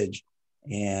bridge,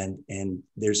 and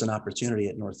there's an opportunity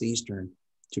at Northeastern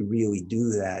to really do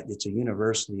that. It's a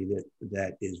university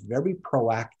that is very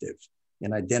proactive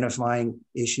in identifying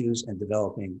issues and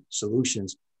developing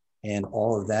solutions. And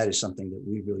all of that is something that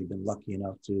we've really been lucky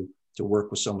enough to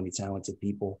work with so many talented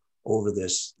people over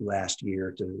this last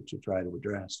year to try to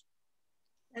address.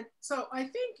 And so I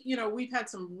think, you know, we've had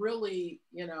some really,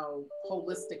 you know,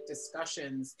 holistic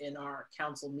discussions in our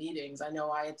council meetings. I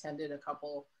know I attended a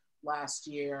couple last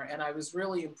year, and I was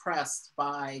really impressed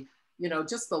by, you know,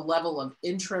 just the level of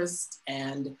interest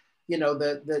and, you know,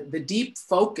 the deep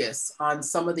focus on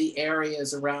some of the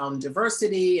areas around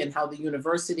diversity and how the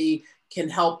university can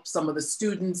help some of the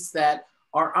students that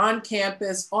are on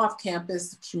campus, off campus,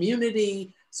 the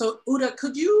community. So Uta,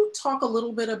 could you talk a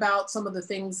little bit about some of the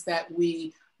things that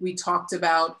we talked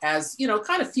about as, you know,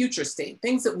 kind of future state,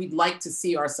 things that we'd like to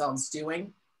see ourselves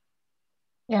doing?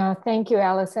 Yeah, thank you,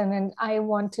 Allison. And I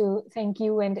want to thank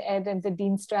you and Ed and the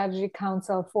Dean Strategy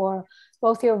Council for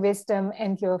both your wisdom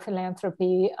and your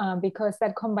philanthropy, because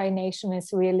that combination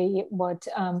is really what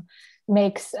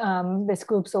makes this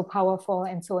group so powerful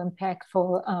and so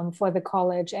impactful for the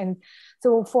college. And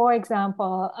so, for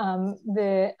example,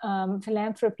 the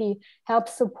philanthropy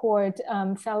helps support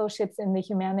fellowships in the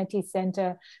Humanities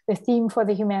Center. The theme for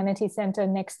the Humanities Center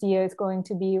next year is going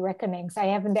to be reckonings. I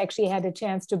haven't actually had a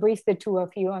chance to brief the two of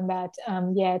you on that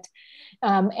yet.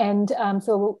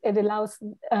 So it allows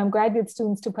graduate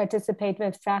students to participate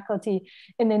with faculty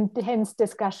in intense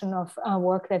discussion of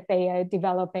work that they are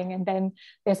developing. And then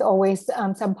there's always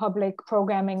some public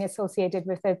programming associated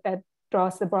with it that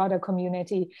draws the broader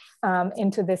community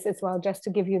into this as well, just to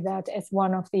give you that as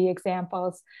one of the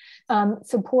examples.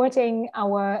 Supporting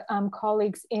our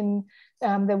colleagues in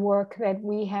the work that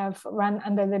we have run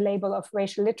under the label of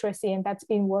racial literacy, and that's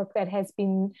been work that has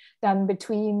been done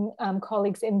between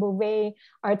colleagues in Beauvais,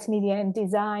 arts, media, and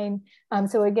design.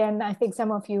 So again, I think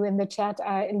some of you in the chat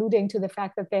are alluding to the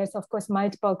fact that there's, of course,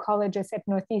 multiple colleges at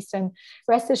Northeastern.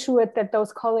 Rest assured that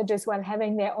those colleges, while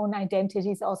having their own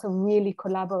identities, also really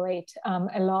collaborate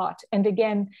a lot. And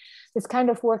again, this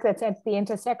kind of work that's at the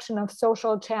intersection of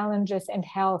social challenges and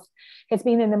health has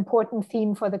been an important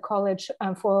theme for the college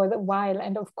for a while.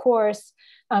 And of course,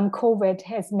 COVID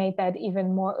has made that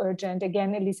even more urgent.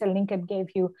 Again, Elisa Linkett gave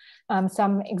you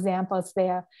some examples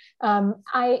there.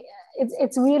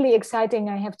 It's really exciting,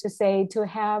 I have to say, to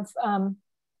have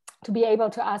to be able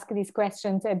to ask these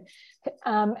questions. And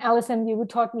Alison, you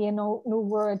taught me a new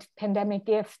word, pandemic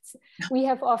gifts. We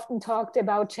have often talked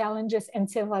about challenges and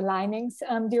silver linings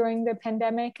during the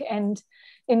pandemic. And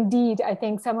indeed, I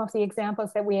think some of the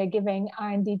examples that we are giving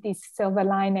are indeed these silver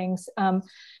linings.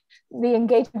 The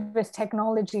engagement with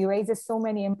technology raises so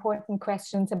many important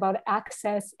questions about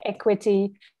access,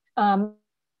 equity,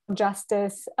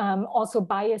 justice, also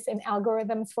bias in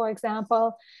algorithms, for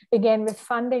example. Again, with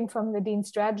funding from the Dean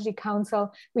Strategy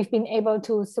Council, we've been able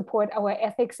to support our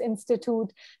Ethics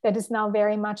Institute that is now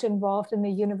very much involved in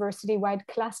the university-wide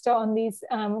cluster on these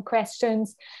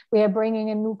questions. We are bringing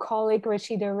a new colleague,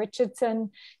 Rashida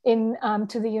Richardson, in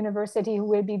to the university, who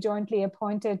will be jointly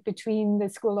appointed between the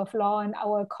School of Law and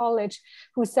our college,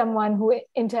 who's someone who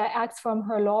interacts from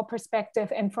her law perspective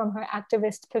and from her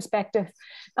activist perspective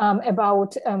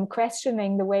about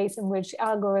questioning the ways in which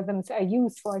algorithms are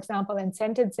used, for example, in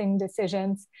sentencing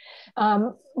decisions,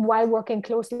 while working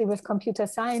closely with computer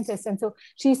scientists. And so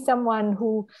she's someone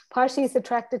who partially is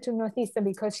attracted to Northeastern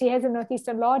because she has a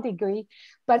Northeastern law degree,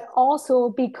 but also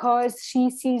because she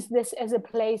sees this as a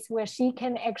place where she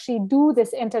can actually do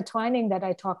this intertwining that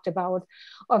I talked about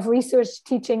of research,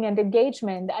 teaching, and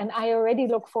engagement. And I already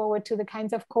look forward to the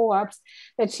kinds of co-ops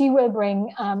that she will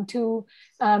bring to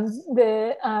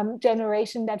the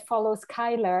generation that follows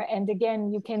Kyla. And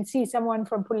again, you can see someone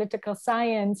from political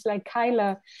science like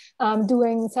Kyla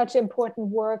doing such important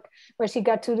work where she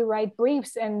got to the right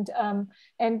briefs. And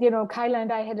you know, Kyla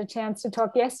and I had a chance to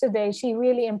talk yesterday. She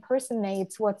really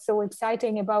impersonates what's so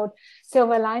exciting about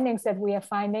silver linings that we are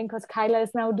finding, because Kyla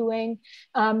is now doing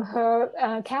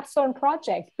her capstone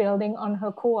project building on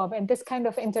her co-op. And this kind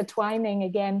of intertwining,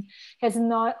 again, has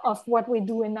not of what we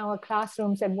do in our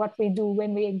classrooms and what we do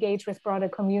when we engage with broader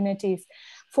communities,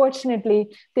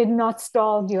 fortunately did not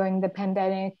stall during the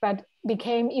pandemic, but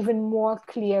became even more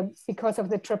clear because of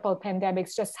the triple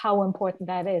pandemics, just how important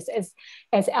that is,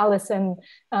 as Alison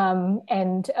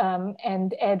and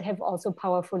Ed have also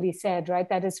powerfully said, right?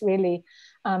 That is really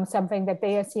something that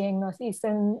they are seeing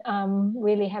Northeastern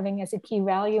really having as a key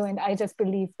value. And I just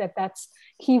believe that that's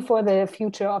key for the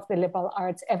future of the liberal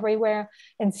arts everywhere,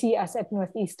 and see us at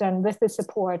Northeastern with the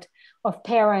support of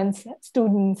parents,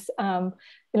 students,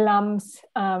 alums,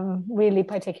 really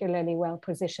particularly well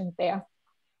positioned there.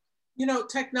 You know,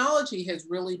 technology has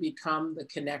really become the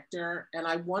connector. And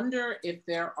I wonder if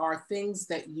there are things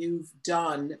that you've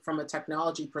done from a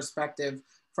technology perspective,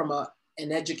 from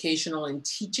an educational and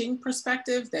teaching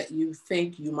perspective, that you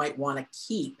think you might want to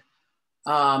keep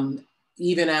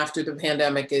even after the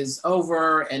pandemic is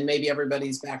over and maybe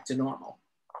everybody's back to normal.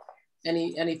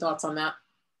 Any thoughts on that?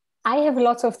 I have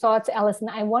lots of thoughts, Alison.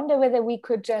 I wonder whether we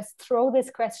could just throw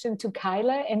this question to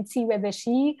Kyla and see whether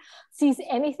she sees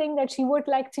anything that she would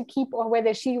like to keep, or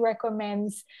whether she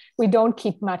recommends we don't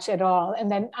keep much at all.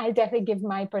 And then I'll definitely give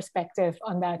my perspective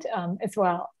on that as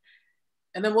well.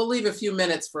 And then we'll leave a few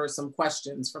minutes for some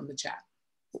questions from the chat.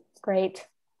 Great.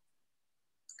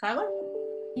 Kyla?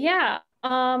 Yeah.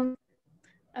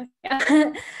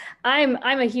 Okay. I'm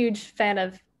a huge fan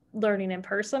of learning in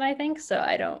person, I think. So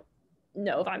I don't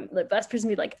know if I'm the best person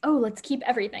to be like, oh, let's keep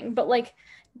everything. But like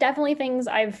definitely things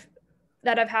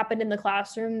that have happened in the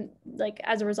classroom, like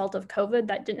as a result of COVID,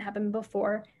 that didn't happen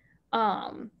before.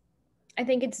 I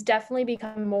think it's definitely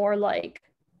become more like,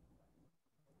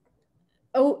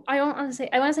 I want to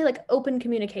say like open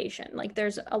communication. Like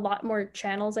there's a lot more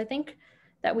channels, I think,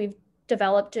 that we've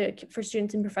developed for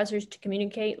students and professors to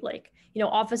communicate. Like, you know,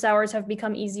 office hours have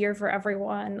become easier for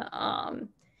everyone.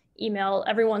 Email,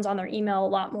 everyone's on their email a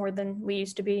lot more than we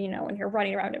used to be. You know, when you're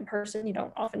running around in person, you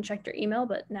don't often check your email,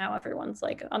 but now everyone's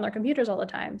like on their computers all the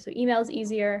time. So email is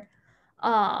easier.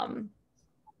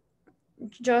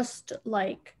 Just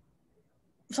like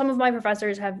one of my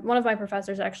professors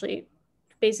actually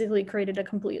basically created a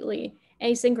completely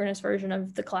asynchronous version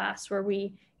of the class where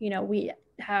we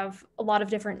have a lot of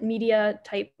different media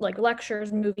type, like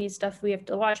lectures, movies, stuff we have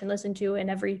to watch and listen to. And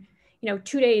every,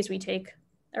 2 days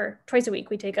or twice a week,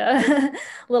 we take a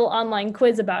little online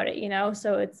quiz about it,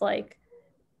 so it's like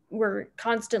we're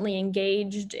constantly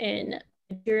engaged in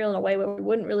material in a way where we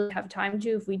wouldn't really have time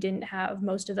to if we didn't have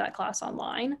most of that class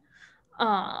online.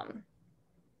 I'm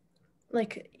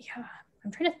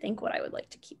trying to think what I would like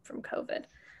to keep from COVID.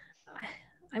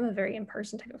 I'm a very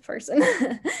in-person type of person.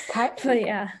 But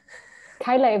yeah.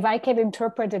 Kyla, if I can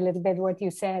interpret a little bit what you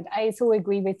said, I so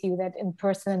agree with you that in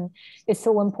person is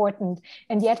so important.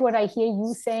 And yet what I hear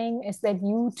you saying is that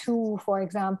you too, for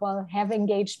example, have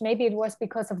engaged, maybe it was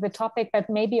because of the topic, but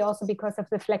maybe also because of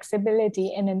the flexibility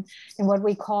in what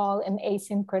we call an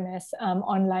asynchronous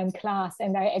online class,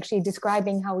 and are actually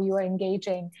describing how you are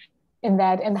engaging. in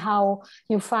that, and how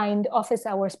you find office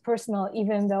hours personal,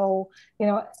 even though, you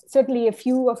know, certainly a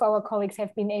few of our colleagues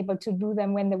have been able to do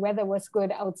them when the weather was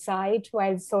good outside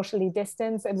while socially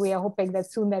distanced, and we are hoping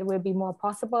that soon that will be more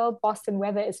possible. Boston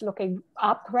weather is looking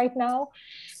up right now,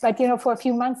 but, you know, for a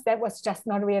few months that was just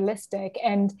not realistic.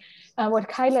 And what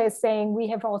Kyla is saying, we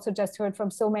have also just heard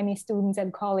from so many students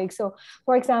and colleagues. So,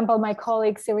 for example, my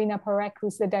colleague Serena Parek,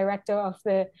 who's the director of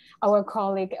our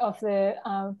colleague of the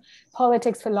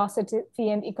Politics, Philosophy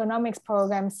and Economics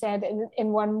program, said in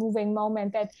one moving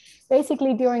moment that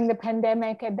basically during the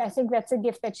pandemic, and I think that's a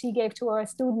gift that she gave to our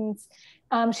students,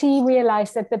 she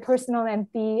realized that the personal and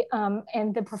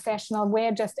the professional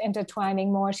were just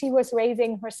intertwining more. She was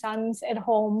raising her sons at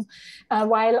home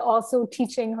while also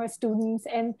teaching her students.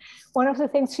 And one of the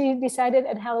things she decided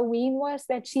at Halloween was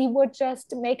that she would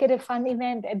just make it a fun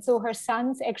event. And so her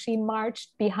sons actually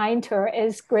marched behind her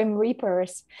as Grim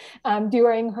Reapers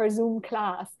during her Zoom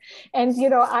class. And, you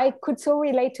know, I could so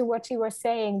relate to what she was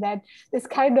saying, that this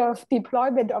kind of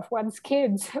deployment of one's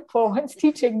kids for one's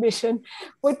teaching mission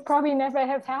would probably never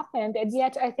have happened. And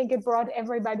yet I think it brought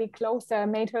everybody closer,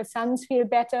 made her sons feel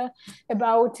better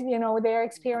about, you know, their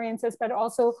experiences, but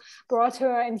also brought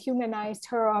her and humanized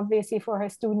her, obviously, for her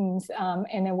students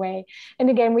in a way. And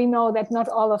again, we know that not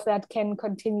all of that can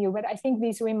continue, but I think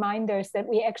these reminders that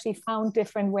we actually found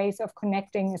different ways of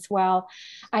connecting as well,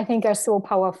 I think are so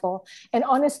powerful. And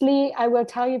honestly, I will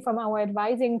tell you from our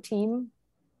advising team,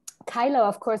 Kyla,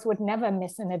 of course, would never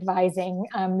miss an advising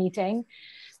meeting,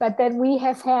 but that we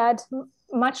have had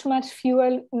much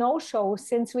fewer no-shows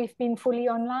since we've been fully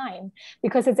online,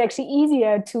 because it's actually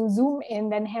easier to Zoom in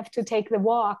than have to take the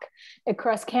walk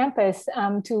across campus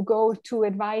to go to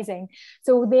advising.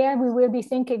 So there we will be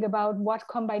thinking about what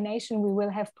combination we will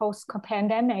have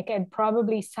post-pandemic, and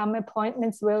probably some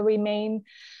appointments will remain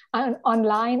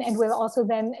online, and will also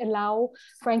then allow,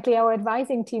 frankly, our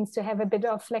advising teams to have a bit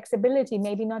of flexibility.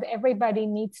 Maybe not everybody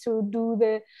needs to do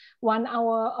the 1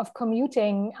 hour of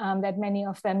commuting that many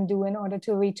of them do in order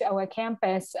to reach our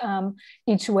campus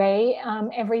each way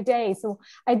every day. So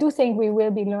I do think we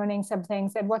will be learning some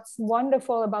things. And what's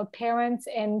wonderful about parents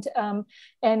and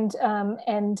alums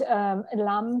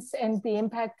and the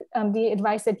impact, the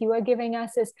advice that you are giving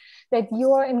us, is that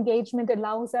your engagement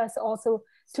allows us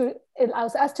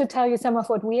to tell you some of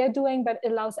what we are doing, but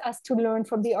allows us to learn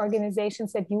from the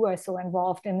organizations that you are so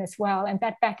involved in as well. And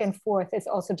that back and forth is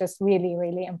also just really,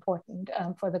 really important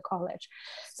for the college.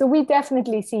 So we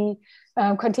definitely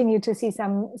continue to see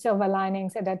some silver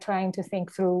linings, and are trying to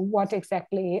think through what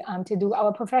exactly to do.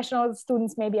 Our professional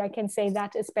students, maybe I can say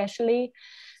that especially,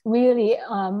 really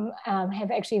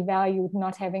have actually valued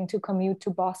not having to commute to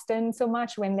Boston so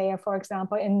much when they are, for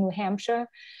example, in New Hampshire.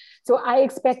 So I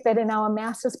expect that in our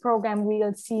master's program,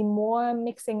 we'll see more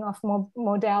mixing of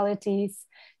modalities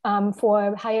for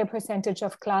a higher percentage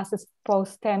of classes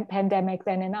post-pandemic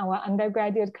than in our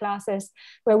undergraduate classes,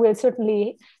 where we'll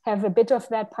certainly have a bit of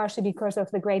that, partially because of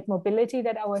the great mobility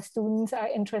that our students are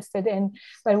interested in,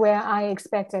 but where I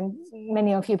expect, and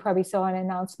many of you probably saw an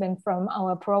announcement from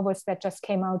our provost that just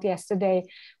came out yesterday,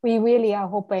 we really are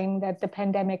hoping that the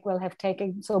pandemic will have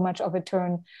taken so much of a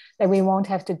turn that we won't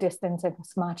have to distance it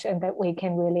as much, and that we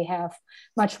can really have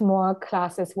much more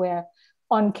classes where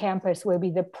on campus will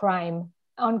be the prime,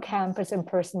 on campus in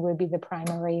person will be the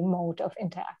primary mode of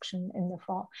interaction in the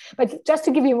fall. But just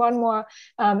to give you one more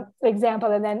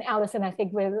example, and then Alison, I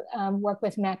think, will work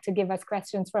with Matt to give us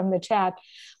questions from the chat.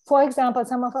 For example,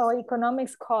 some of our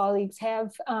economics colleagues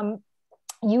have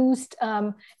used,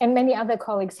 and many other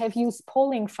colleagues have used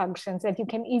polling functions that you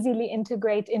can easily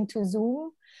integrate into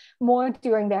Zoom more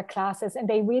during their classes. And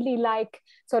they really like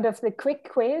sort of the quick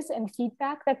quiz and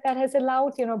feedback that has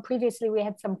allowed. You know, previously we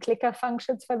had some clicker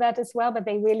functions for that as well, but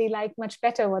they really like much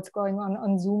better what's going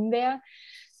on Zoom there.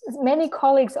 Many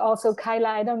colleagues also, Kyla,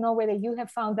 I don't know whether you have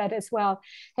found that as well,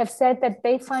 have said that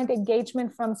they find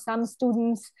engagement from some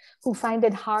students who find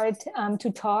it hard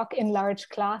to talk in large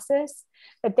classes,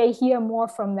 that they hear more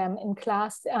from them in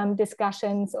class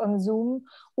discussions on Zoom,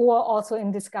 or also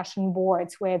in discussion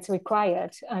boards where it's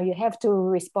required. You have to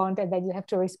respond, and then you have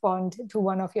to respond to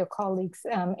one of your colleagues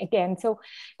again. So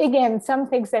again, some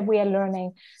things that we are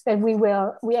learning, that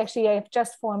we actually have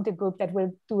just formed a group that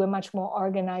will do a much more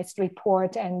organized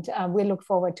report, and we look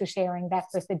forward to sharing that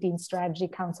with the Dean Strategy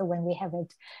Council when we have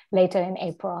it later in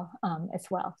April as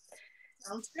well.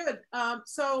 Sounds good.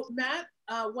 So Matt,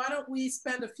 why don't we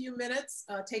spend a few minutes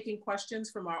taking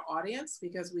questions from our audience,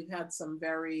 because we've had some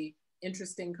very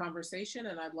interesting conversation,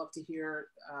 and I'd love to hear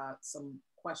some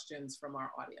questions from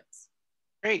our audience.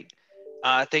 Great.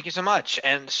 Thank you so much.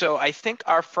 And so I think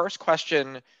our first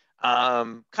question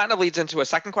kind of leads into a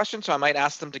second question, so I might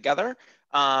ask them together.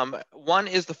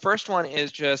 The first one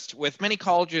is just, with many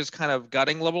colleges kind of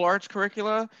gutting liberal arts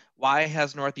curricula, why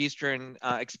has Northeastern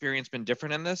experience been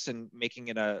different in this and making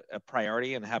it a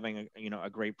priority and having a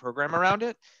great program around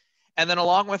it? And then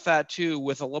along with that too,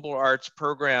 with a liberal arts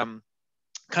program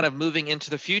kind of moving into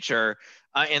the future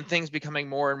and things becoming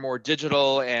more and more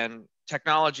digital and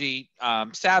technology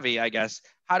savvy, I guess,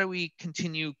 how do we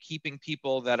continue keeping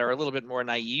people that are a little bit more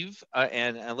naive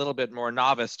and a little bit more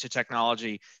novice to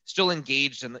technology still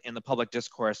engaged in the public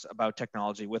discourse about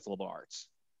technology with liberal arts?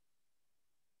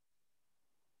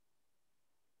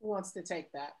 Who wants to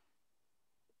take that?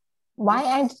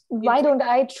 Why don't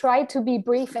I try to be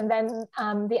brief, and then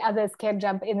the others can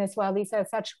jump in as well. These are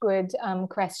such good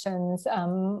questions,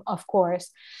 of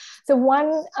course. So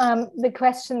the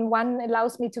question one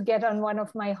allows me to get on one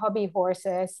of my hobby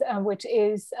horses, which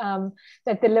is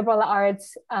that the liberal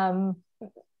arts,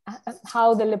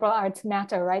 how the liberal arts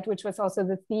matter, right? Which was also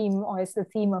the theme, or is the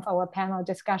theme of our panel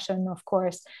discussion, of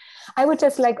course. I would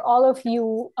just like all of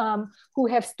you who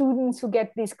have students who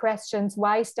get these questions,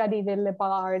 why study the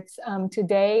liberal arts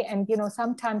today? And,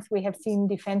 sometimes we have seen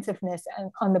defensiveness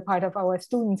on the part of our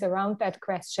students around that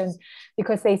question,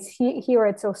 because they hear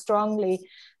it so strongly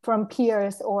from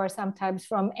peers or sometimes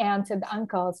from aunts and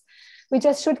uncles. We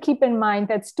just should keep in mind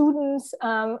that students,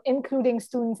 including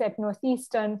students at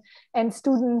Northeastern and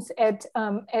students at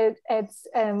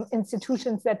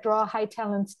institutions that draw high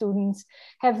talent students,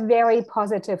 have very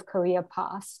positive career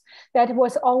paths. That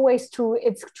was always true,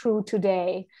 it's true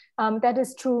today. That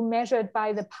is true measured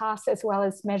by the past as well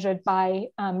as measured by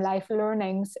life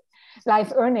earnings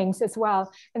as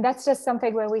well. And that's just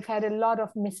something where we've had a lot of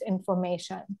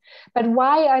misinformation. But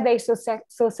why are they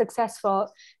so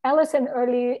successful? Allison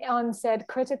early on said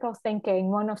critical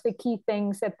thinking, one of the key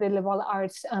things that the liberal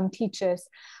arts teaches,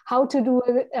 how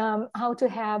to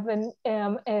have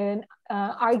an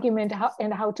argument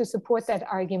and how to support that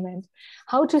argument,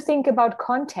 how to think about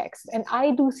context. And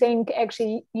I do think,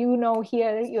 actually,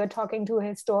 here you're talking to a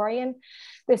historian,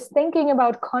 this thinking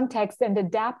about context and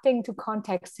adapting to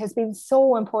context has been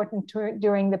so important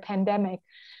during the pandemic.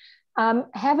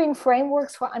 Having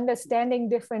frameworks for understanding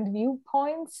different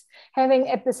viewpoints, having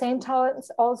at the same time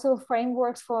also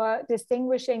frameworks for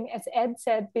distinguishing, as Ed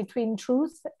said, between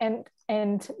truth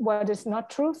and what is not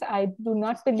truth. I do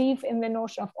not believe in the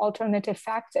notion of alternative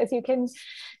facts, as you can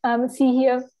see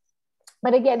here.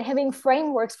 But again, having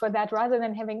frameworks for that rather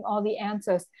than having all the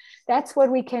answers, that's what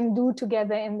we can do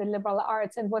together in the liberal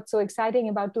arts. And what's so exciting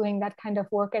about doing that kind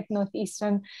of work at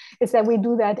Northeastern is that we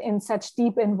do that in such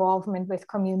deep involvement with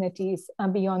communities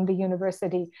beyond the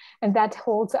university. And that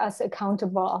holds us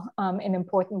accountable in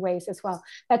important ways as well.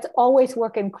 That's always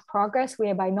work in progress. We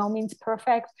are by no means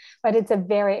perfect, but it's a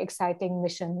very exciting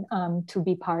mission to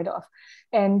be part of.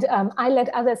 And I let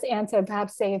others answer,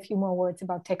 perhaps say a few more words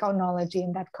about technology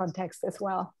in that context as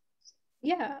well.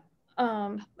 Yeah.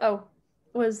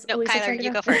 Was no, Lisa Kyler, trying to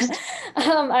you go first.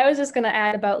 I was just going to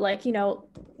add about, like,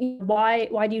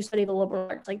 why do you study the liberal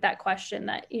arts? Like that question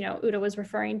that, Uta was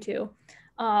referring to.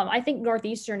 I think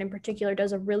Northeastern in particular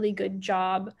does a really good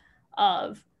job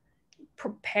of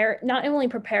not only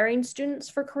preparing students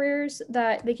for careers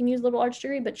that they can use a liberal arts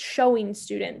degree, but showing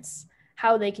students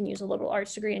how they can use a liberal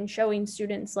arts degree and showing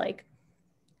students like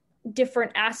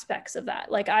different aspects of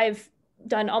that. Like I've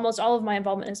done almost all of my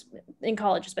involvement in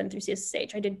college has been through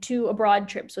CSSH. I did 2 abroad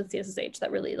trips with CSSH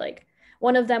that really, like,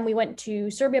 one of them we went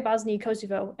to Serbia, Bosnia,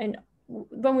 Kosovo, and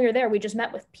when we were there, we just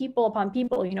met with people upon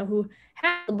people, who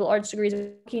had liberal arts degrees,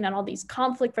 working on all these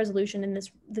conflict resolution and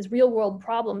this real world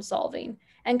problem solving.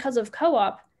 And because of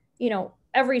co-op,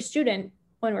 every student,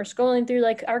 when we're scrolling through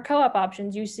like our co-op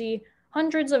options, you see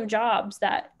hundreds of jobs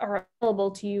that are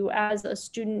available to you as a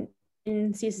student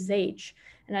in CSSH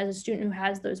and as a student who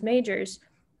has those majors.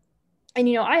 And,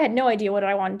 I had no idea what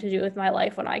I wanted to do with my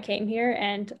life when I came here.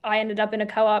 And I ended up in a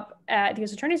co-op at the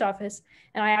U.S. Attorney's Office,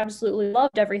 and I absolutely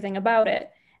loved everything about it.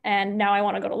 And now I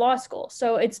want to go to law school.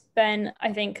 So it's been,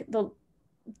 I think, the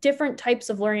different types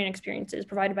of learning experiences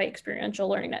provided by experiential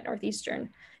learning at Northeastern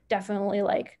definitely,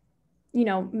 like,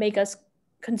 make us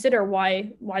consider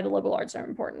why the liberal arts are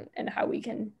important and how we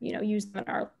can, use them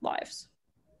in our lives.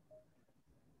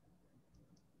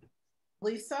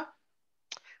 Lisa?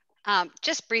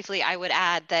 Just briefly, I would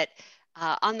add that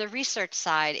on the research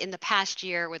side, in the past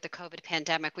year with the COVID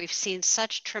pandemic, we've seen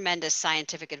such tremendous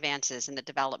scientific advances in the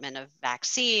development of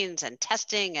vaccines and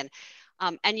testing.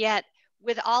 And yet,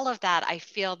 with all of that, I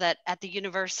feel that at the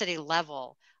university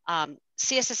level,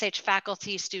 CSSH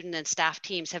faculty, student, and staff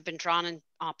teams have been drawn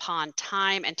upon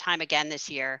time and time again this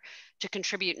year to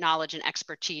contribute knowledge and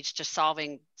expertise to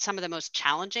solving some of the most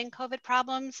challenging COVID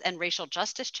problems and racial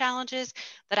justice challenges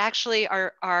that actually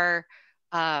are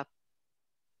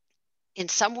in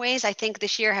some ways, I think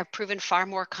this year have proven far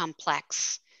more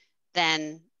complex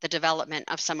than the development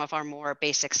of some of our more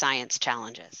basic science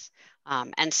challenges.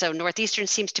 And so Northeastern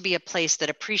seems to be a place that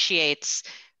appreciates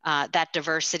that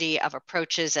diversity of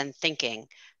approaches and thinking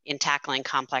in tackling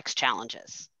complex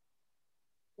challenges.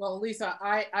 Well, Lisa,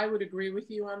 I would agree with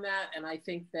you on that. And I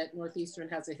think that Northeastern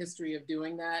has a history of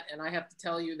doing that. And I have to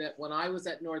tell you that when I was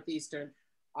at Northeastern,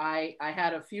 I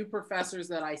had a few professors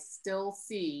that I still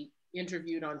see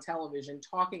interviewed on television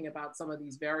talking about some of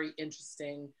these very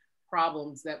interesting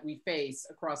problems that we face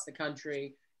across the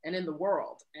country and in the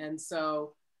world. And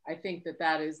so I think that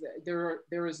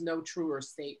there is no truer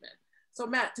statement. So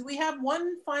Matt, do we have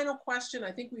one final question?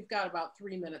 I think we've got about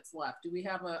 3 minutes left. Do we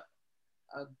have a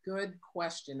good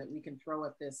question that we can throw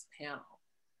at this panel?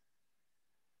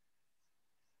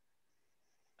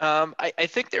 I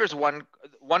think there's one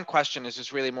question is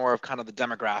just really more of kind of the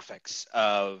demographics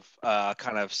of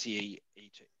kind of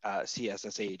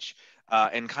CSSH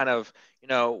and kind of, you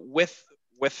know, with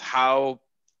how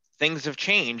things have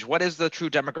changed, what is the true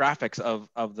demographics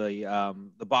of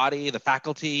the body, the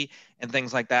faculty, and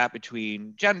things like that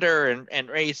between gender and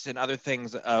race and other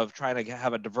things of trying to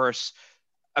have a diverse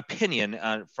opinion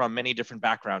from many different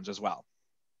backgrounds as well.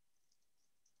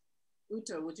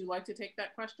 Uta, would you like to take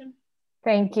that question?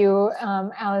 Thank you,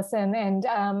 Allison, and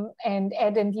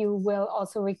Ed, and you will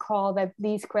also recall that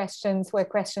these questions were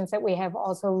questions that we have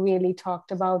also really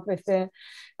talked about with the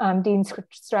Dean's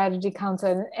Strategy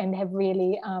Council and have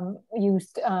really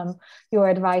used your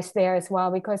advice there as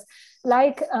well, because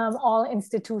like all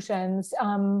institutions,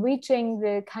 reaching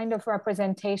the kind of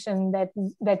representation that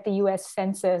the US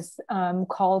Census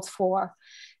calls for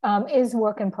is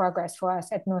work in progress for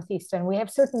us at Northeastern. We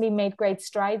have certainly made great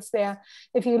strides there.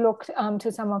 If you look to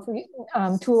some of the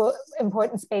two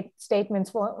important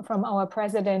statements from our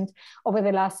president over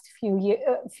the last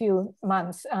few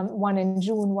months, one in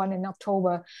June, one in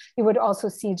October, you would also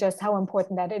see just how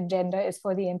important that agenda is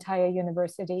for the entire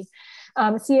university.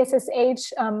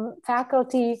 CSSH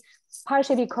faculty,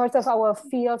 partially because of our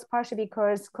fields, partially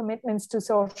because commitments to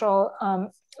social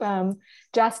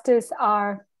justice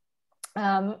are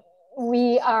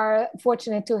we are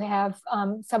fortunate to have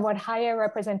somewhat higher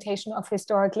representation of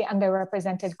historically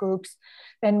underrepresented groups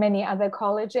than many other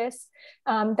colleges.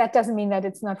 That doesn't mean that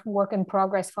it's not work in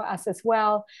progress for us as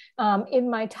well. In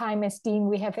my time as dean,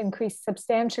 we have increased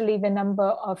substantially the number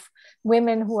of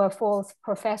women who are full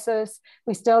professors.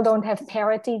 We still don't have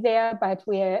parity there, but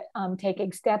we're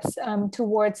taking steps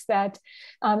towards that.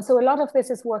 So a lot of this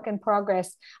is work in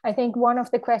progress. I think one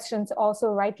of the questions also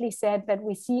rightly said that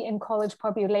we see in college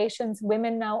populations,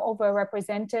 women now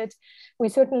overrepresented. We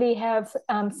certainly have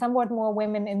somewhat more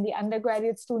women in the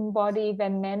undergraduate student body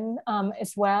than men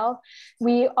as well.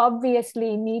 We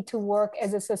obviously need to work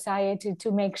as a society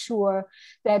to make sure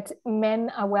that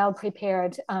men are well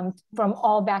prepared from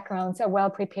all backgrounds, are well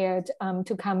prepared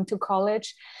to come to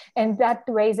college. And that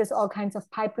raises all kinds of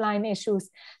pipeline issues.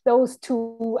 Those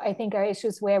two, I think, are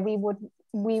issues where we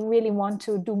really want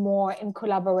to do more in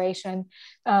collaboration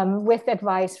with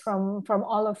advice from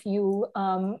all of you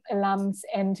alums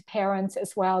and parents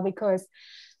as well, because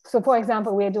so for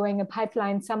example, we are doing a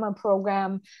pipeline summer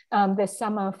program this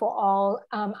summer for all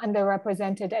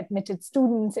underrepresented admitted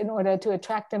students in order to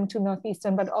attract them to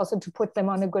Northeastern, but also to put them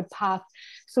on a good path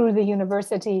through the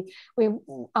university.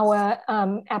 Our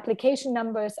application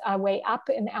numbers are way up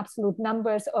in absolute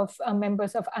numbers of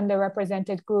members of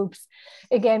underrepresented groups.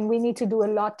 Again, we need to do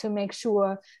a lot to make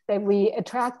sure that we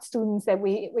attract students, that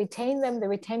we retain them. The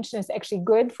retention is actually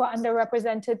good for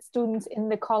underrepresented students in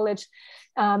the college.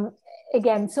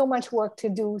 Again, so much work to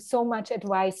do, so much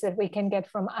advice that we can get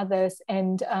from others.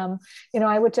 And,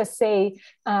 I would just say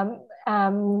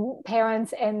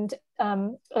parents and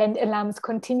alums,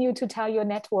 continue to tell your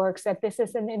networks that this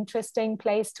is an interesting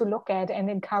place to look at, and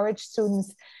encourage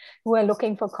students who are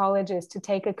looking for colleges to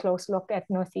take a close look at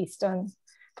Northeastern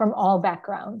from all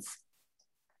backgrounds.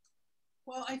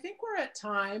 Well, I think we're at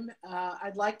time.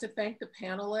 I'd like to thank the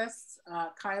panelists.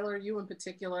 Kyler, you in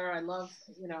particular. I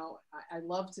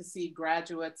love to see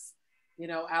graduates,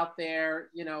 out there,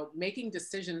 making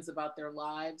decisions about their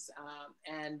lives.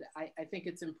 And I think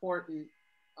it's important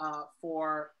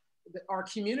for our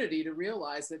community to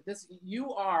realize that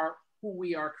you are who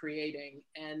we are creating.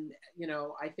 And,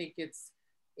 I think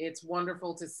it's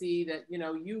wonderful to see that,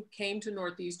 you came to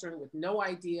Northeastern with no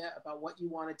idea about what you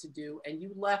wanted to do, and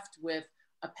you left with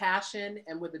a passion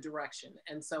and with a direction.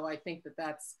 And so I think that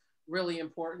that's really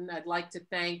important. I'd like to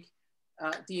thank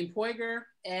Dean Poiger,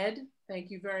 Ed, thank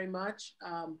you very much.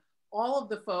 All of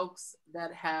the folks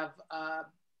that have,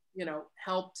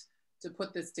 helped to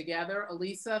put this together.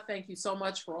 Elisa, thank you so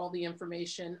much for all the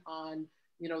information on,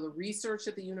 the research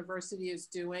that the university is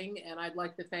doing. And I'd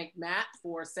like to thank Matt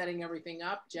for setting everything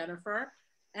up, Jennifer.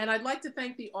 And I'd like to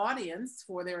thank the audience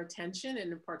for their attention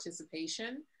and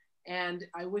participation. And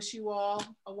I wish you all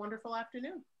a wonderful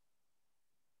afternoon.